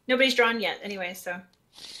 Nobody's drawn yet, anyway, so.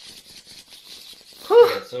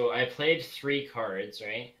 Whew. Okay, so I played 3 cards,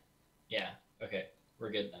 right? Yeah. Okay,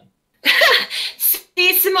 we're good then.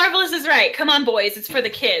 See, Marvelous is right. Come on, boys. It's for the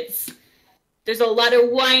kids. There's a lot of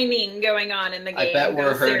whining going on in the game. I bet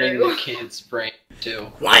we're Go hurting through. the kids' brain too.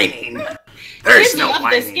 Whining. There's Kids no love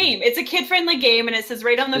whining. this game. It's a kid-friendly game, and it says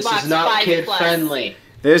right on the This box is not 5+. kid friendly.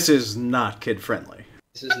 This is not kid friendly.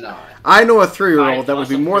 This is not. I know a 3-year-old that would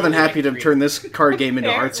be 5+ more than approval happy to like turn this card game into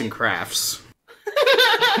Apparently. arts and crafts.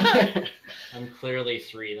 I'm clearly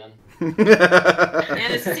 3 then.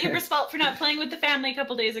 And it's Saber's fault for not playing with the family a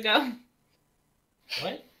couple days ago.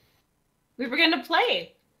 What? We were going to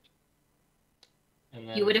play. And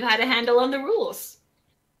then You would have had a handle on the rules.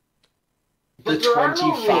 The But there are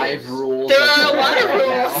no 25 rules. There that are a go lot of right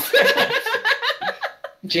rules. now.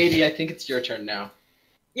 JD, I think it's your turn now.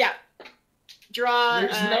 Yeah. Draw.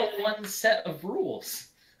 There's no one set of rules.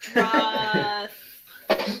 Draw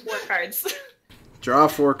 4 cards. Draw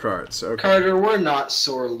 4 cards. Okay. Carter, we're not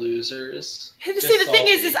sore losers. See, the thing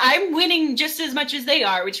salty. is I'm winning just as much as they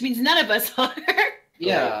are, which means none of us are.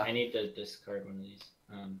 Yeah. I need to discard one of these.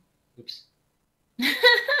 Oops.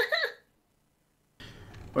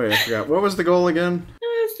 Wait, I forgot. What was the goal again?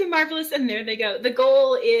 So Marvelous, and there they go. The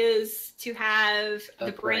goal is to have The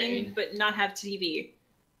the brain, brain. but not have TV.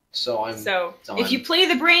 So I'm So done. if you play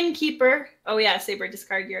the brain keeper, oh yeah, Saber,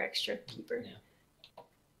 discard your extra keeper. Yeah.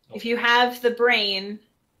 If you have the brain,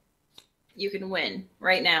 you can win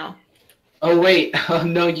right now. Oh wait,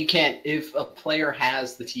 no, you can't. If a player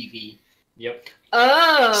has the TV, Yep.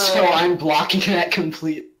 Oh, so I'm blocking that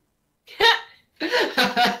completely.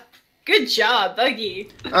 good job, Buggy.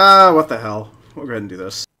 What the hell? We'll go ahead and do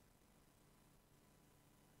this.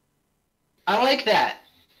 I like that.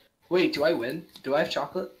 Wait, do I win? Do I have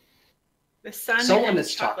chocolate? The sun Someone has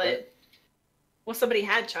has chocolate. chocolate. Well, somebody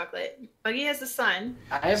had chocolate. Buggy has the sun.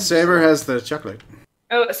 I have Saber has the chocolate.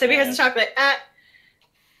 Oh, Saber has the chocolate.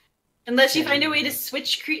 Unless you find a way to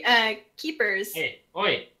switch keepers. Hey,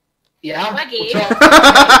 oi. Yeah. Buggy. What's up?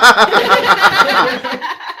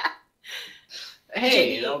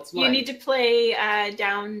 Hey, JD, that's you mine. need to play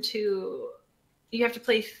down to. You have to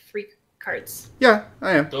play 3 cards. Yeah,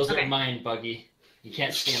 I am. Those Okay. are mine, Buggy. You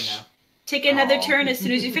can't see them now. Take another Aw. turn as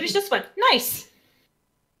soon as you finish this one. Nice.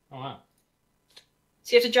 Oh, wow.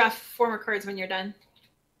 So you have to draw 4 more cards when you're done.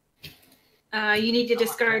 You need to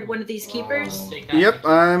discard one of these keepers. Take that. Yep,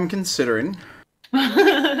 I'm considering.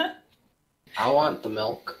 I want the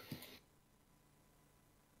milk.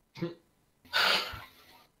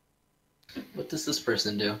 What does this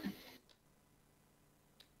person do?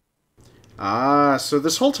 So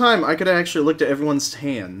this whole time I could have actually looked at everyone's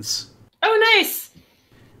hands, Oh, nice.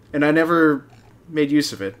 and I never made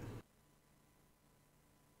use of it.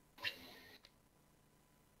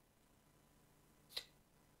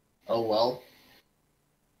 Oh well.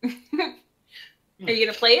 Are you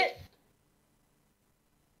gonna play it?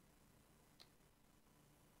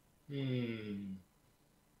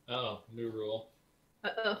 Oh, new rule.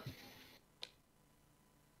 Uh-oh.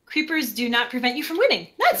 Creepers do not prevent you from winning.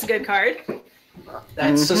 That's a good card.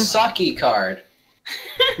 That's a Mhm. Sasaki card.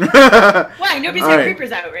 Why? Nobody's got Alright.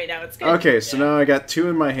 creepers out right now. It's good. Okay, so Yeah. now I got 2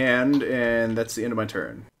 in my hand, and that's the end of my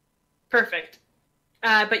turn. Perfect.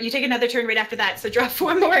 But you take another turn right after that, so draw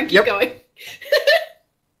 4 more and keep Yep. going.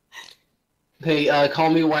 Hey, call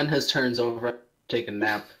me when his turn's over. Take a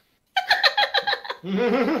nap.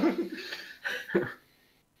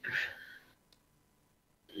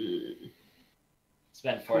 It's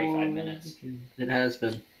It's been 45 minutes. It has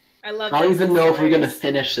been. I love. I don't this. even know if we're gonna Hilarious.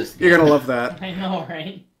 finish this. You're gonna love that. I know,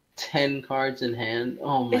 right? 10 cards in hand.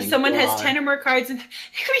 Oh my god. If someone has 10 or more cards, and we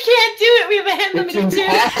can't do it. We have a hand limit It's of 2.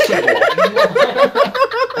 impossible.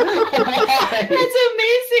 That's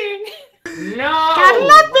amazing. No! Gotta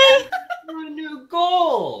love me. A new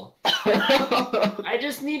goal! I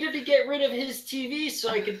just needed to get rid of his TV so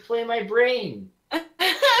I could play my brain.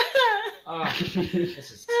 Oh,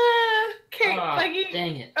 this is... Okay, Ah, Buggy.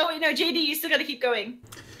 dang it. Oh wait, no, JD, you still gotta keep going.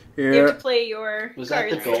 You have Yeah. to play your Was that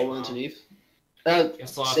cards. the goal underneath?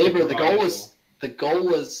 Guess I'll have to Saber, the provide goal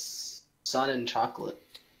was sun and chocolate.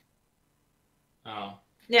 Oh.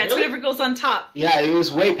 Yeah, it's Really? whatever goes on top. Yeah, it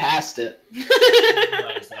was way past it. I didn't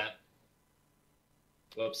realize that.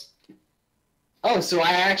 Whoops. Oh, so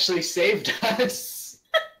I actually saved us.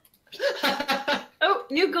 Oh,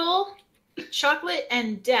 new goal. Chocolate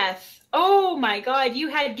and death. Oh my god, you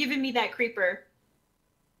had given me that creeper.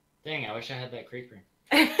 Dang, I wish I had that creeper.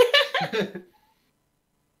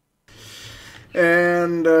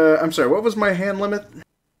 And I'm sorry. What was my hand limit?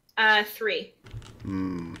 3.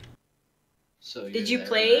 Hmm. So Did you're you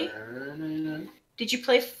play? there. Did you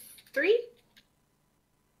play 3?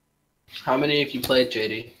 How many have you played,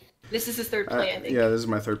 JD? This is his third play, I think. Yeah, this is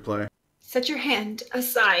my third play. Set your hand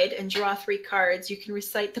aside and draw 3 cards. You can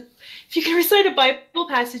recite the. If you can recite a Bible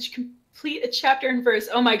passage, complete a chapter and verse.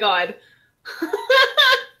 Oh my god.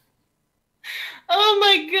 Oh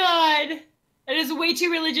my god. That is way too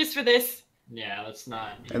religious for this. Yeah, that's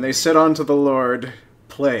not... And they said unto the Lord,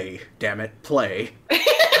 "Play, damn it, play."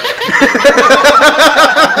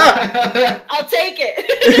 I'll take it.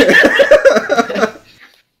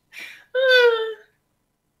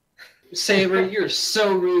 Saber, you're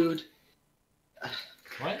so rude.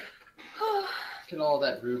 What? Look at all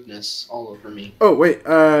that rudeness all over me. Oh wait.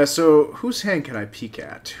 So whose hand can I peek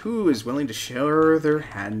at? Who is willing to share their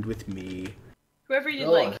hand with me? Whoever you'd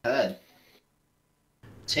Go like. ahead.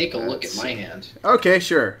 Take a look at That's- my hand. Okay,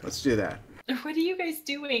 sure. Let's do that. What are you guys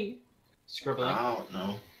doing? Scribbling. I don't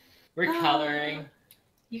know. We're coloring.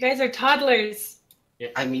 You guys are toddlers.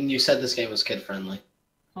 I mean, you said this game was kid friendly.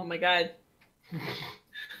 Oh my god.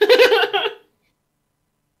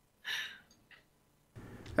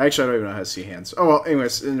 Actually, I don't even know how to see hands. Oh well.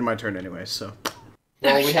 Anyways, it's my turn anyway. So.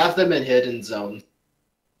 Well, we have them in hidden zone.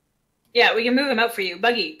 Yeah, we can move him out for you.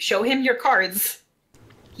 Buggy, show him your cards.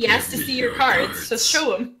 He has to see your cards, so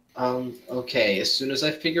show him. Okay, as soon as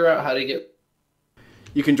I figure out how to get...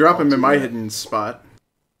 You can drop I'll him in do my that. hidden spot.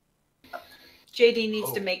 JD needs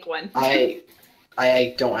Oh. to make one. I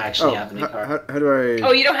don't actually have any how, cards. how do I?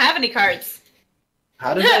 Oh, you don't have any cards.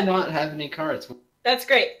 How did I not have any cards? That's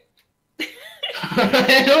great.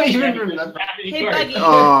 I don't even remember. Hey, Buggy.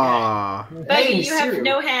 Aww. Buggy, Hey, you have Sue.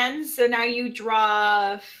 no hands, so now you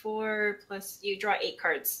draw 4 plus... You draw 8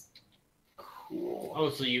 cards. Cool. Oh,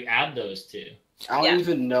 so you add those two. I don't Yeah.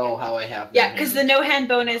 even know how I have Yeah, no because the hands. no-hand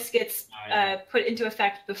bonus gets Oh, yeah. put into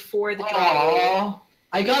effect before the draw. Aw,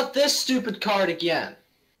 I got this stupid card again.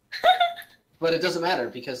 But it doesn't matter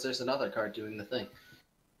because there's another card doing the thing.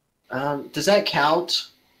 Does that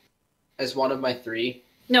count as one of my 3?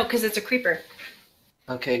 No, because it's a creeper.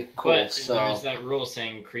 Okay, cool. But So there's that rule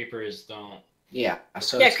saying creepers don't. yeah,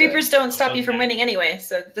 so Yeah, it's creepers don't stop you from Okay. winning anyway,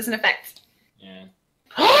 so it doesn't affect. Yeah.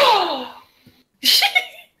 good.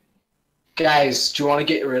 Guys, do you want to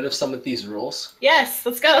get rid of some of these rules? Yes,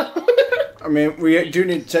 let's go. I mean, we do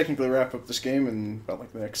need to technically wrap up this game in about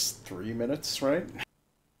like the next 3 minutes, right?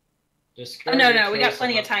 Oh, no, we got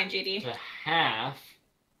plenty of time, JD. To half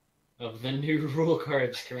of the new rule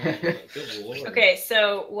cards currently. Good lord. Okay,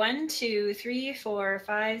 so 1, 2, 3, 4,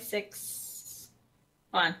 5, 6.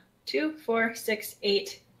 1, 2, 4, 6,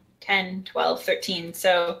 8, 10, 12, 13.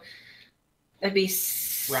 So that'd be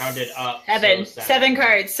Rounded up. 7. so 7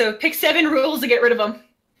 cards. So pick 7 rules to get rid of them.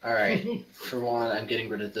 All right. For one, I'm getting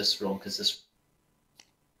rid of this rule because this.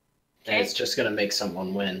 And Okay. it's just gonna make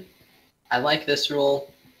someone win. I like this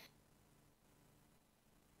rule.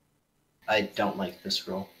 I don't like this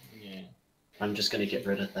rule. Yeah. I'm just gonna get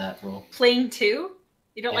rid of that rule. Playing 2?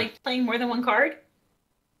 You don't Yeah. like playing more than 1 card?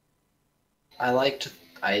 I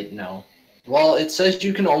know. Well, it says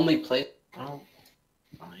you can only play. Oh,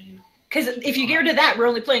 fine. Because if you get rid of that, we're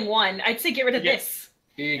only playing 1. I'd say get rid of Yeah. this.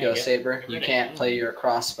 Here you Yeah, go, get Saber. rid You of can't it. play your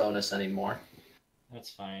cross bonus anymore. That's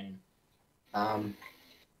fine. I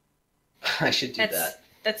should do that.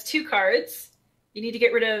 That's 2 cards. You need to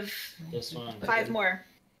get rid of This one. 5 more.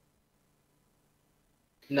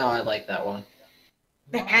 No, I like that one.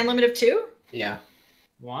 The hand limit of 2? Yeah.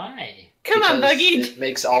 Why? Come on, Because Buggy. It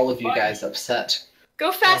makes all of you Why? guys upset.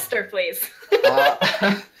 Go faster, please.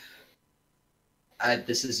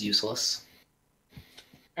 This is useless.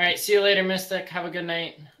 All right, see you later, Mystic. Have a good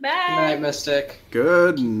night. Good night, Bye. Mystic.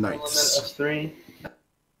 Good Limit nights. of 3.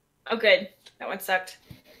 Oh, good. That one sucked.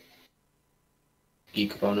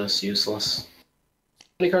 Geek bonus useless. How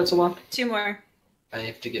many cards left? 2 more. I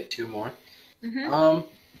have to get 2 more. Mm-hmm.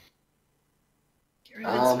 Get rid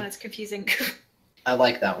of this one. It's confusing. I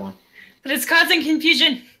like that one, But it's causing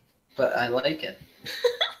confusion. but I like it.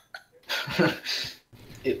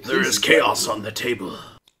 There is chaos on the table.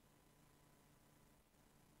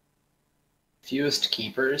 Fewest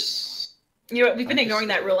keepers. You know, we've been ignoring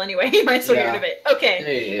that rule anyway. You might as well get rid of it. Okay.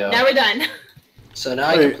 There you go. Now we're done. So now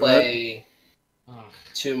I Wait, can play Oh,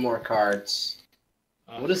 2 more cards.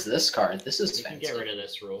 What is this card? This is You can fancy. get rid of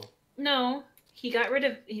this rule. No. He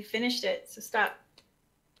finished it, so stop.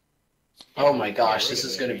 Oh my gosh, Get rid this of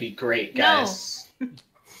is it, going to right? be great, No. guys.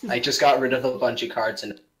 I just got rid of a bunch of cards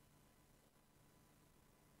and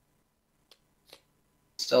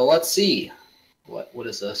so let's see. What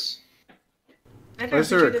is this? I don't Why know is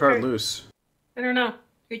who there drew a card the loose? I don't know.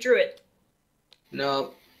 Who drew it?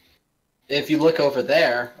 No. If you look over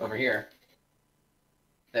there, over here.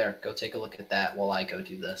 There, go take a look at that while I go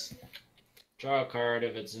do this. Draw a card.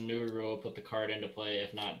 If it's a new rule, put the card into play.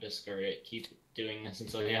 If not, discard it. Keep doing this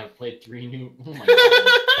until you have played 3 new. Oh my god.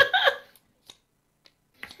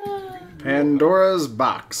 Pandora's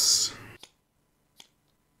box.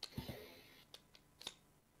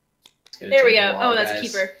 It's gonna There we take go. a while, Oh, that's a guys.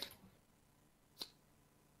 keeper.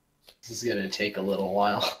 This is gonna take a little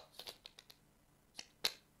while.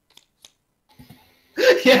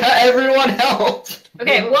 Yeah, everyone helped!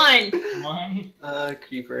 Okay, 1. One.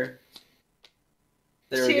 Creeper.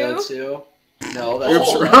 There we go, 2. No,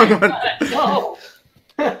 Oops, that's wrong one. No.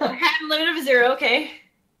 Had a limit of 0, okay.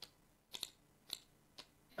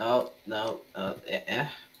 Oh, no.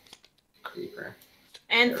 Creeper.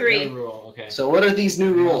 And There we 3. No rule. Okay. So what are these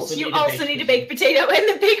new rules? You need a also baked need a baked potato, and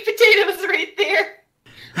the baked potato's right there.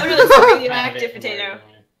 Oh no, that's a Have it radioactive in potato.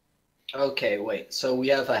 there. Okay, wait. So we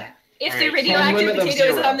have a... If Alright, the radioactive limit of potato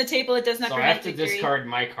is 0. on the table, it does not So I prevent have to victory. discard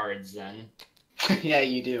my cards then. Yeah,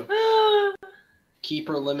 you do.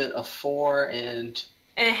 Keeper limit of 4 and...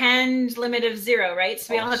 A hand limit of 0, right?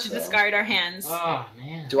 So we all have to Also- discard our hands. Oh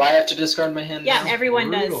man. Do I have to discard my hand Yeah, now? everyone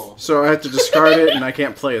does. Brutal. So I have to discard it, and I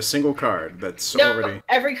can't play a single card. That's No, already.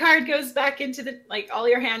 every card goes back into the all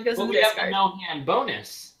your hand goes But in the we have a discard. no hand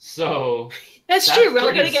bonus, so That's That's true. We're all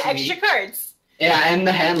pretty gonna get sweet. extra cards. Yeah, and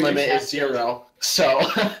the hand We limit just is have to- 0. So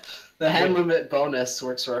the hand limit bonus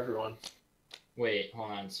works for everyone. wait,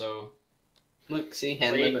 hold on. So Look, see,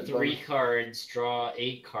 hand play limit 3 bonus. cards, draw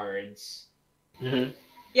 8 cards. Mm-hmm.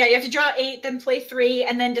 Yeah, you have to draw 8, then play 3,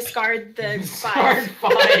 and then discard the 5. Discard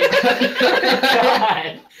 5.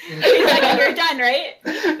 God. Like, you're done, right?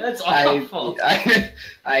 That's awful.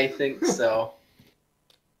 I think so.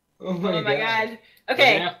 Oh Oh my god. We're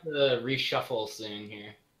Okay. gonna have to reshuffle soon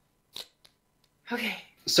here. Okay.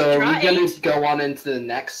 So are Draw we gonna 8. go on into the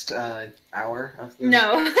next hour of this?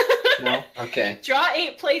 No. No? Okay. Draw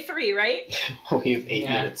 8, play 3, right? We have 8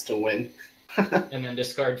 Yeah. minutes to win. And then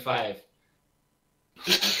discard 5.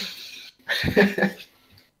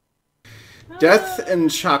 Death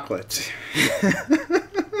and chocolate.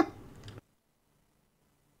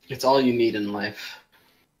 It's all you need in life.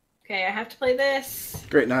 Okay, I have to play this.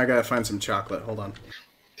 Great, now I gotta find some chocolate. Hold on.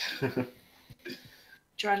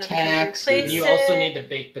 Draw another Taxes. card, And place you also it. need the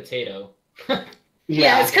baked potato.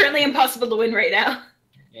 Yeah, it's currently impossible to win right now.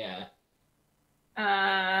 Yeah.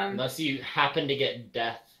 Um, Unless you happen to get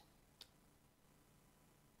death.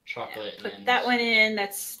 yeah, Chocolate. put and that one in.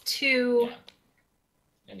 That's 2. Yeah.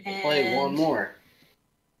 And And- Play one more.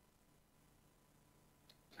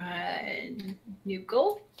 New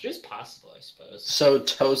goal. which is possible, I suppose. So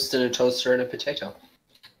toast and a toaster and a potato.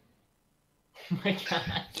 Oh my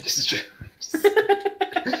god. This is true.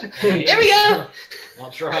 There we go.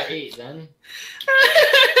 I'll try 8 then.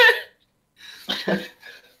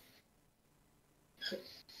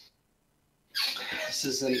 This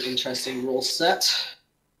is an interesting rule set.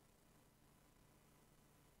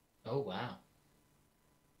 Oh wow.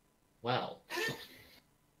 Well.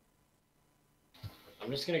 I'm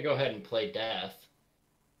just gonna go ahead and play death.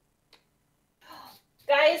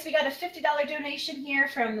 Guys, we got a $50 donation here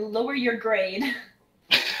from Lower Your Grade.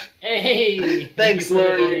 Hey! Thanks, You put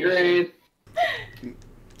it Lori on your- Grade.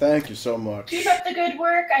 Thank you so much. Keep up the good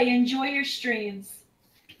work. I enjoy your streams.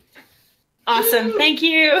 Awesome. Thank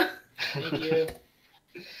you. Thank you.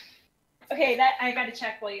 Okay, that I gotta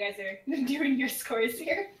check while you guys are doing your scores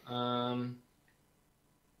here. Hold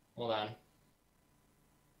on.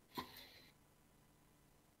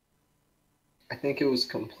 I think it was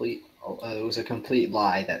complete. It was a complete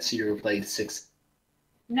lie that Sierra played 6.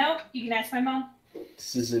 No, you can ask my mom.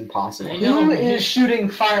 This is impossible. I know. Who is shooting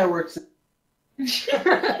fireworks?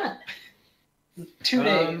 2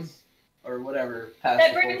 days. Or whatever. Past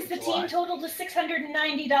That the brings 4th the of July. team total to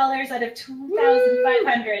 $690 out of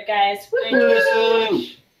 $2,500, guys. Thank you so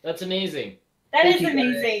much. That's amazing. That Thank is you, guys.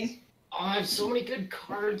 amazing. Oh, I have so many good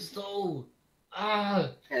cards, though. Ah.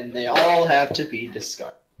 And they all have to be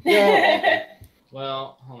discarded. Yeah.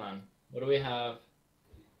 Well, hold on. What do we have?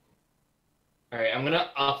 Alright, I'm gonna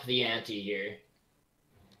up the ante here.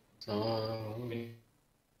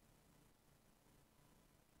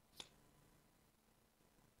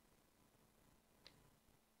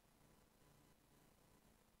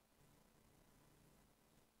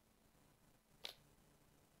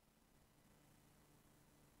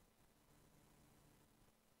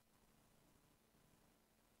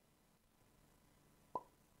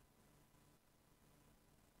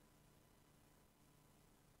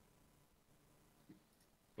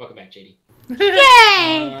 Welcome back, JD.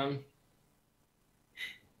 Yay!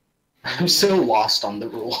 I'm so lost on the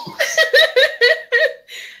rules.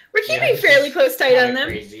 We're keeping Yeah, fairly close tight on them.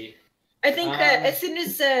 Crazy. I think that as soon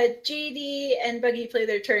as JD and Buggy play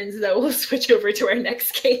their turns, though, we'll switch over to our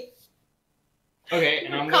next game. Okay,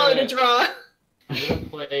 and I'm Call gonna, it a draw. I'm gonna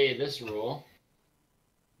play this rule,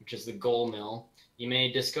 which is the goal mill. You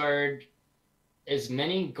may discard as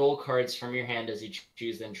many goal cards from your hand as you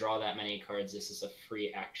choose, then draw that many cards. This is a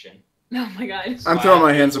free action. Oh my god. So I'm I throwing have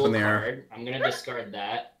my a hands up goal in the air. card. I'm gonna discard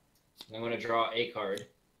that. I'm gonna draw a card.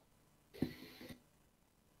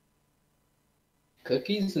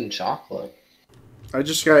 Cookies and chocolate. I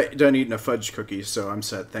just got done eating a fudge cookie, so I'm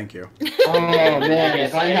set. Thank you. Oh man,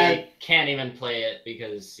 if I had, can't even play it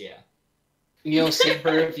because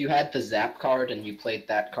Saber, if you had the zap card and you played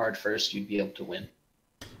that card first, you'd be able to win.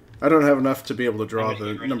 I don't have enough to be able to draw I'm gonna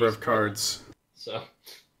the get rid of number these of cards. So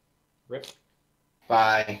rip.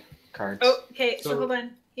 Buy cards. Oh, okay, so So- hold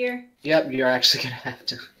on. Here. Yep, you're actually gonna have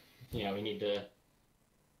to. Yeah, we need to. Oh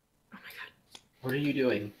my god. What are you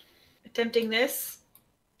doing? Attempting this.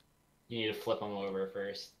 You need to flip them over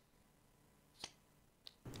first.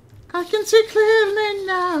 I can see clearly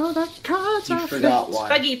now that cards You are forgot flipped. one.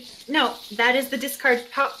 Buggy, no, that is the discard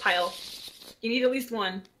pile. You need at least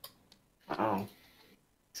one. Oh,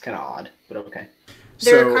 it's kind of odd, but okay.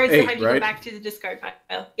 There So, are cards 8, that have you right? go back to the discard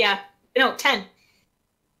pile. Yeah. No, 10.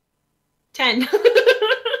 10.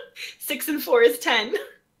 6 and 4 is 10.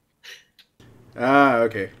 Ah,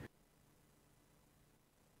 okay.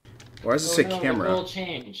 Why does it say The camera? goal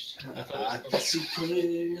changed. I I thought it can was... see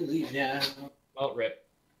clearly now. Oh, rip.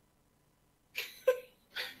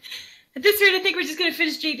 At this rate, I think we're just going to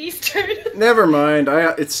finish JD's turn. Never mind.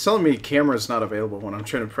 It's telling me camera's not available when I'm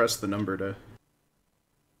trying to press the number to...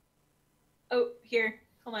 Oh, here.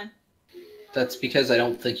 Hold on. That's because I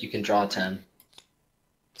don't think you can draw 10.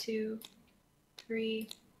 2, 3,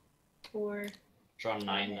 4, Draw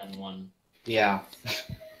 9, then 1. Yeah.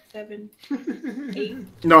 7,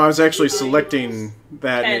 8. No, I was actually selecting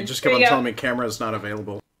that, and it 10. just There kept you on go. telling me camera's not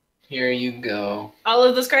available. Here you go. All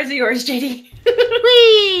of those cards are yours, JD.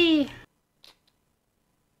 Whee!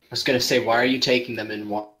 I was gonna say, why are you taking them in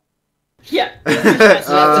one? Yeah. You have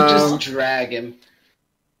to Um, just drag him.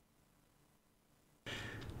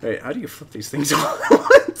 Wait, how do you flip these things all at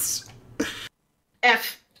once?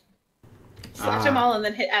 F. Select them all and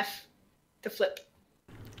then hit F to flip.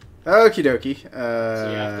 Okie dokie.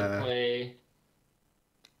 So you have to play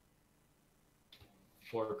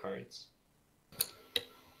 4 cards.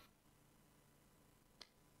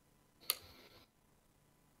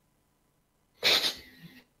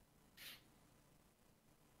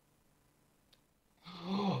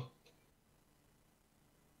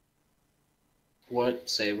 What,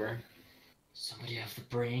 Saber? Somebody have the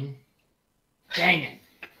brain? Dang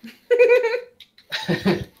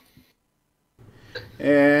it!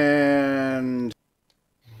 And...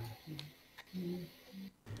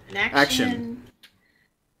 An action. Action.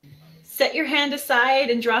 Set your hand aside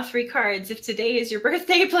and draw 3 cards. If today is your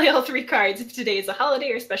birthday, play all 3 cards. If today is a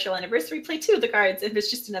holiday or special anniversary, play 2 of the cards. If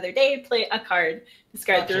it's just another day, play a card.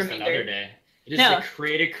 Discard Not the just remainder. another day. It is No. the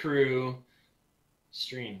CreatiCrew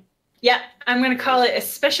stream. Yeah, I'm gonna call it a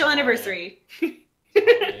special anniversary.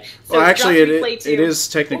 Holiday. So Well, actually, draw 3, play 2. it is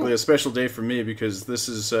technically a special day for me because this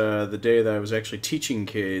is the day that I was actually teaching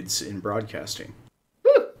kids in broadcasting.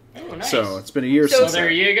 Woo. Oh, nice. So it's been a year So since there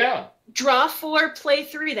that. you go. Draw 4, play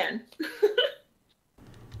 3 then.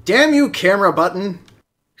 Damn you, camera button!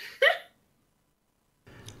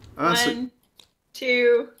 So- 1,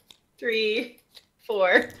 2, 3,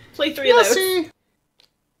 4. Play 3 of those. Yossi!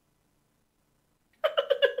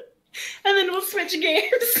 And then we'll switch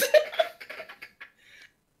games.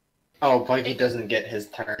 Oh, Buggy doesn't get his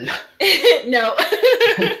turn. No.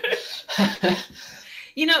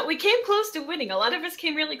 You know, we came close to winning. A lot of us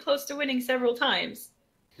came really close to winning several times.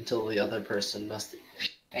 Until the other person must.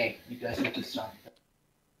 Hey, you guys need to stop.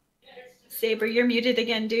 Saber, you're muted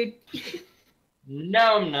again, dude.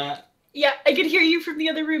 No, I'm not. Yeah, I could hear you from the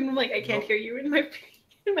other room. I'm like, I can't Nope. hear you in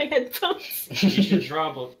my headphones. You should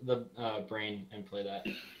draw the brain and play that.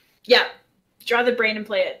 Yeah, draw the brain and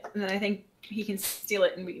play it, and then I think he can steal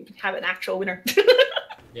it, and we can have an actual winner.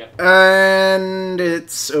 Yep. And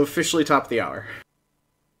it's officially top of the hour.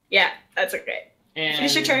 Yeah, that's okay. And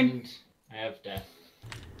Finish your turn. I have death.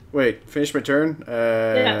 Wait, finish my turn?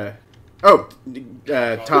 Yeah. Oh,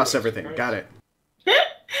 toss everything. Got it.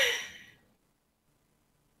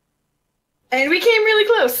 And we came really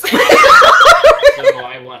close. So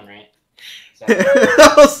I won, right? So,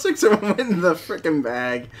 All 6 of them in the frickin'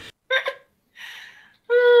 bag.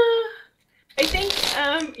 I think,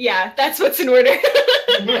 yeah, that's what's in order.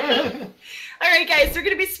 Alright, guys, we're going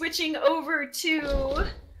to be switching over to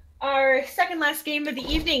our second last game of the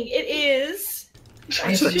evening. It is...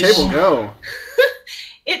 Where'd the table go?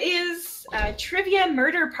 It is Trivia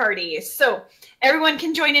Murder Party. So everyone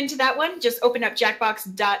can join into that one. Just open up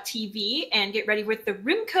jackbox.tv and get ready with the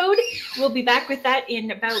room code. We'll be back with that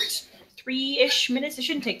in about 3-ish minutes. It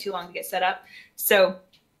shouldn't take too long to get set up. So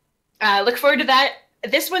look forward to that.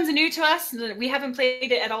 This one's new to us. We haven't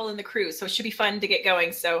played it at all in the crew, so it should be fun to get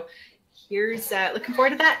going. So here's looking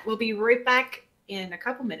forward to that. We'll be right back in a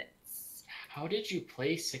couple minutes. how did you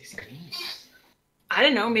play 6 games? I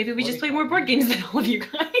don't know. Maybe we just play more board games than all of you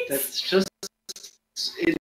guys. That's just. It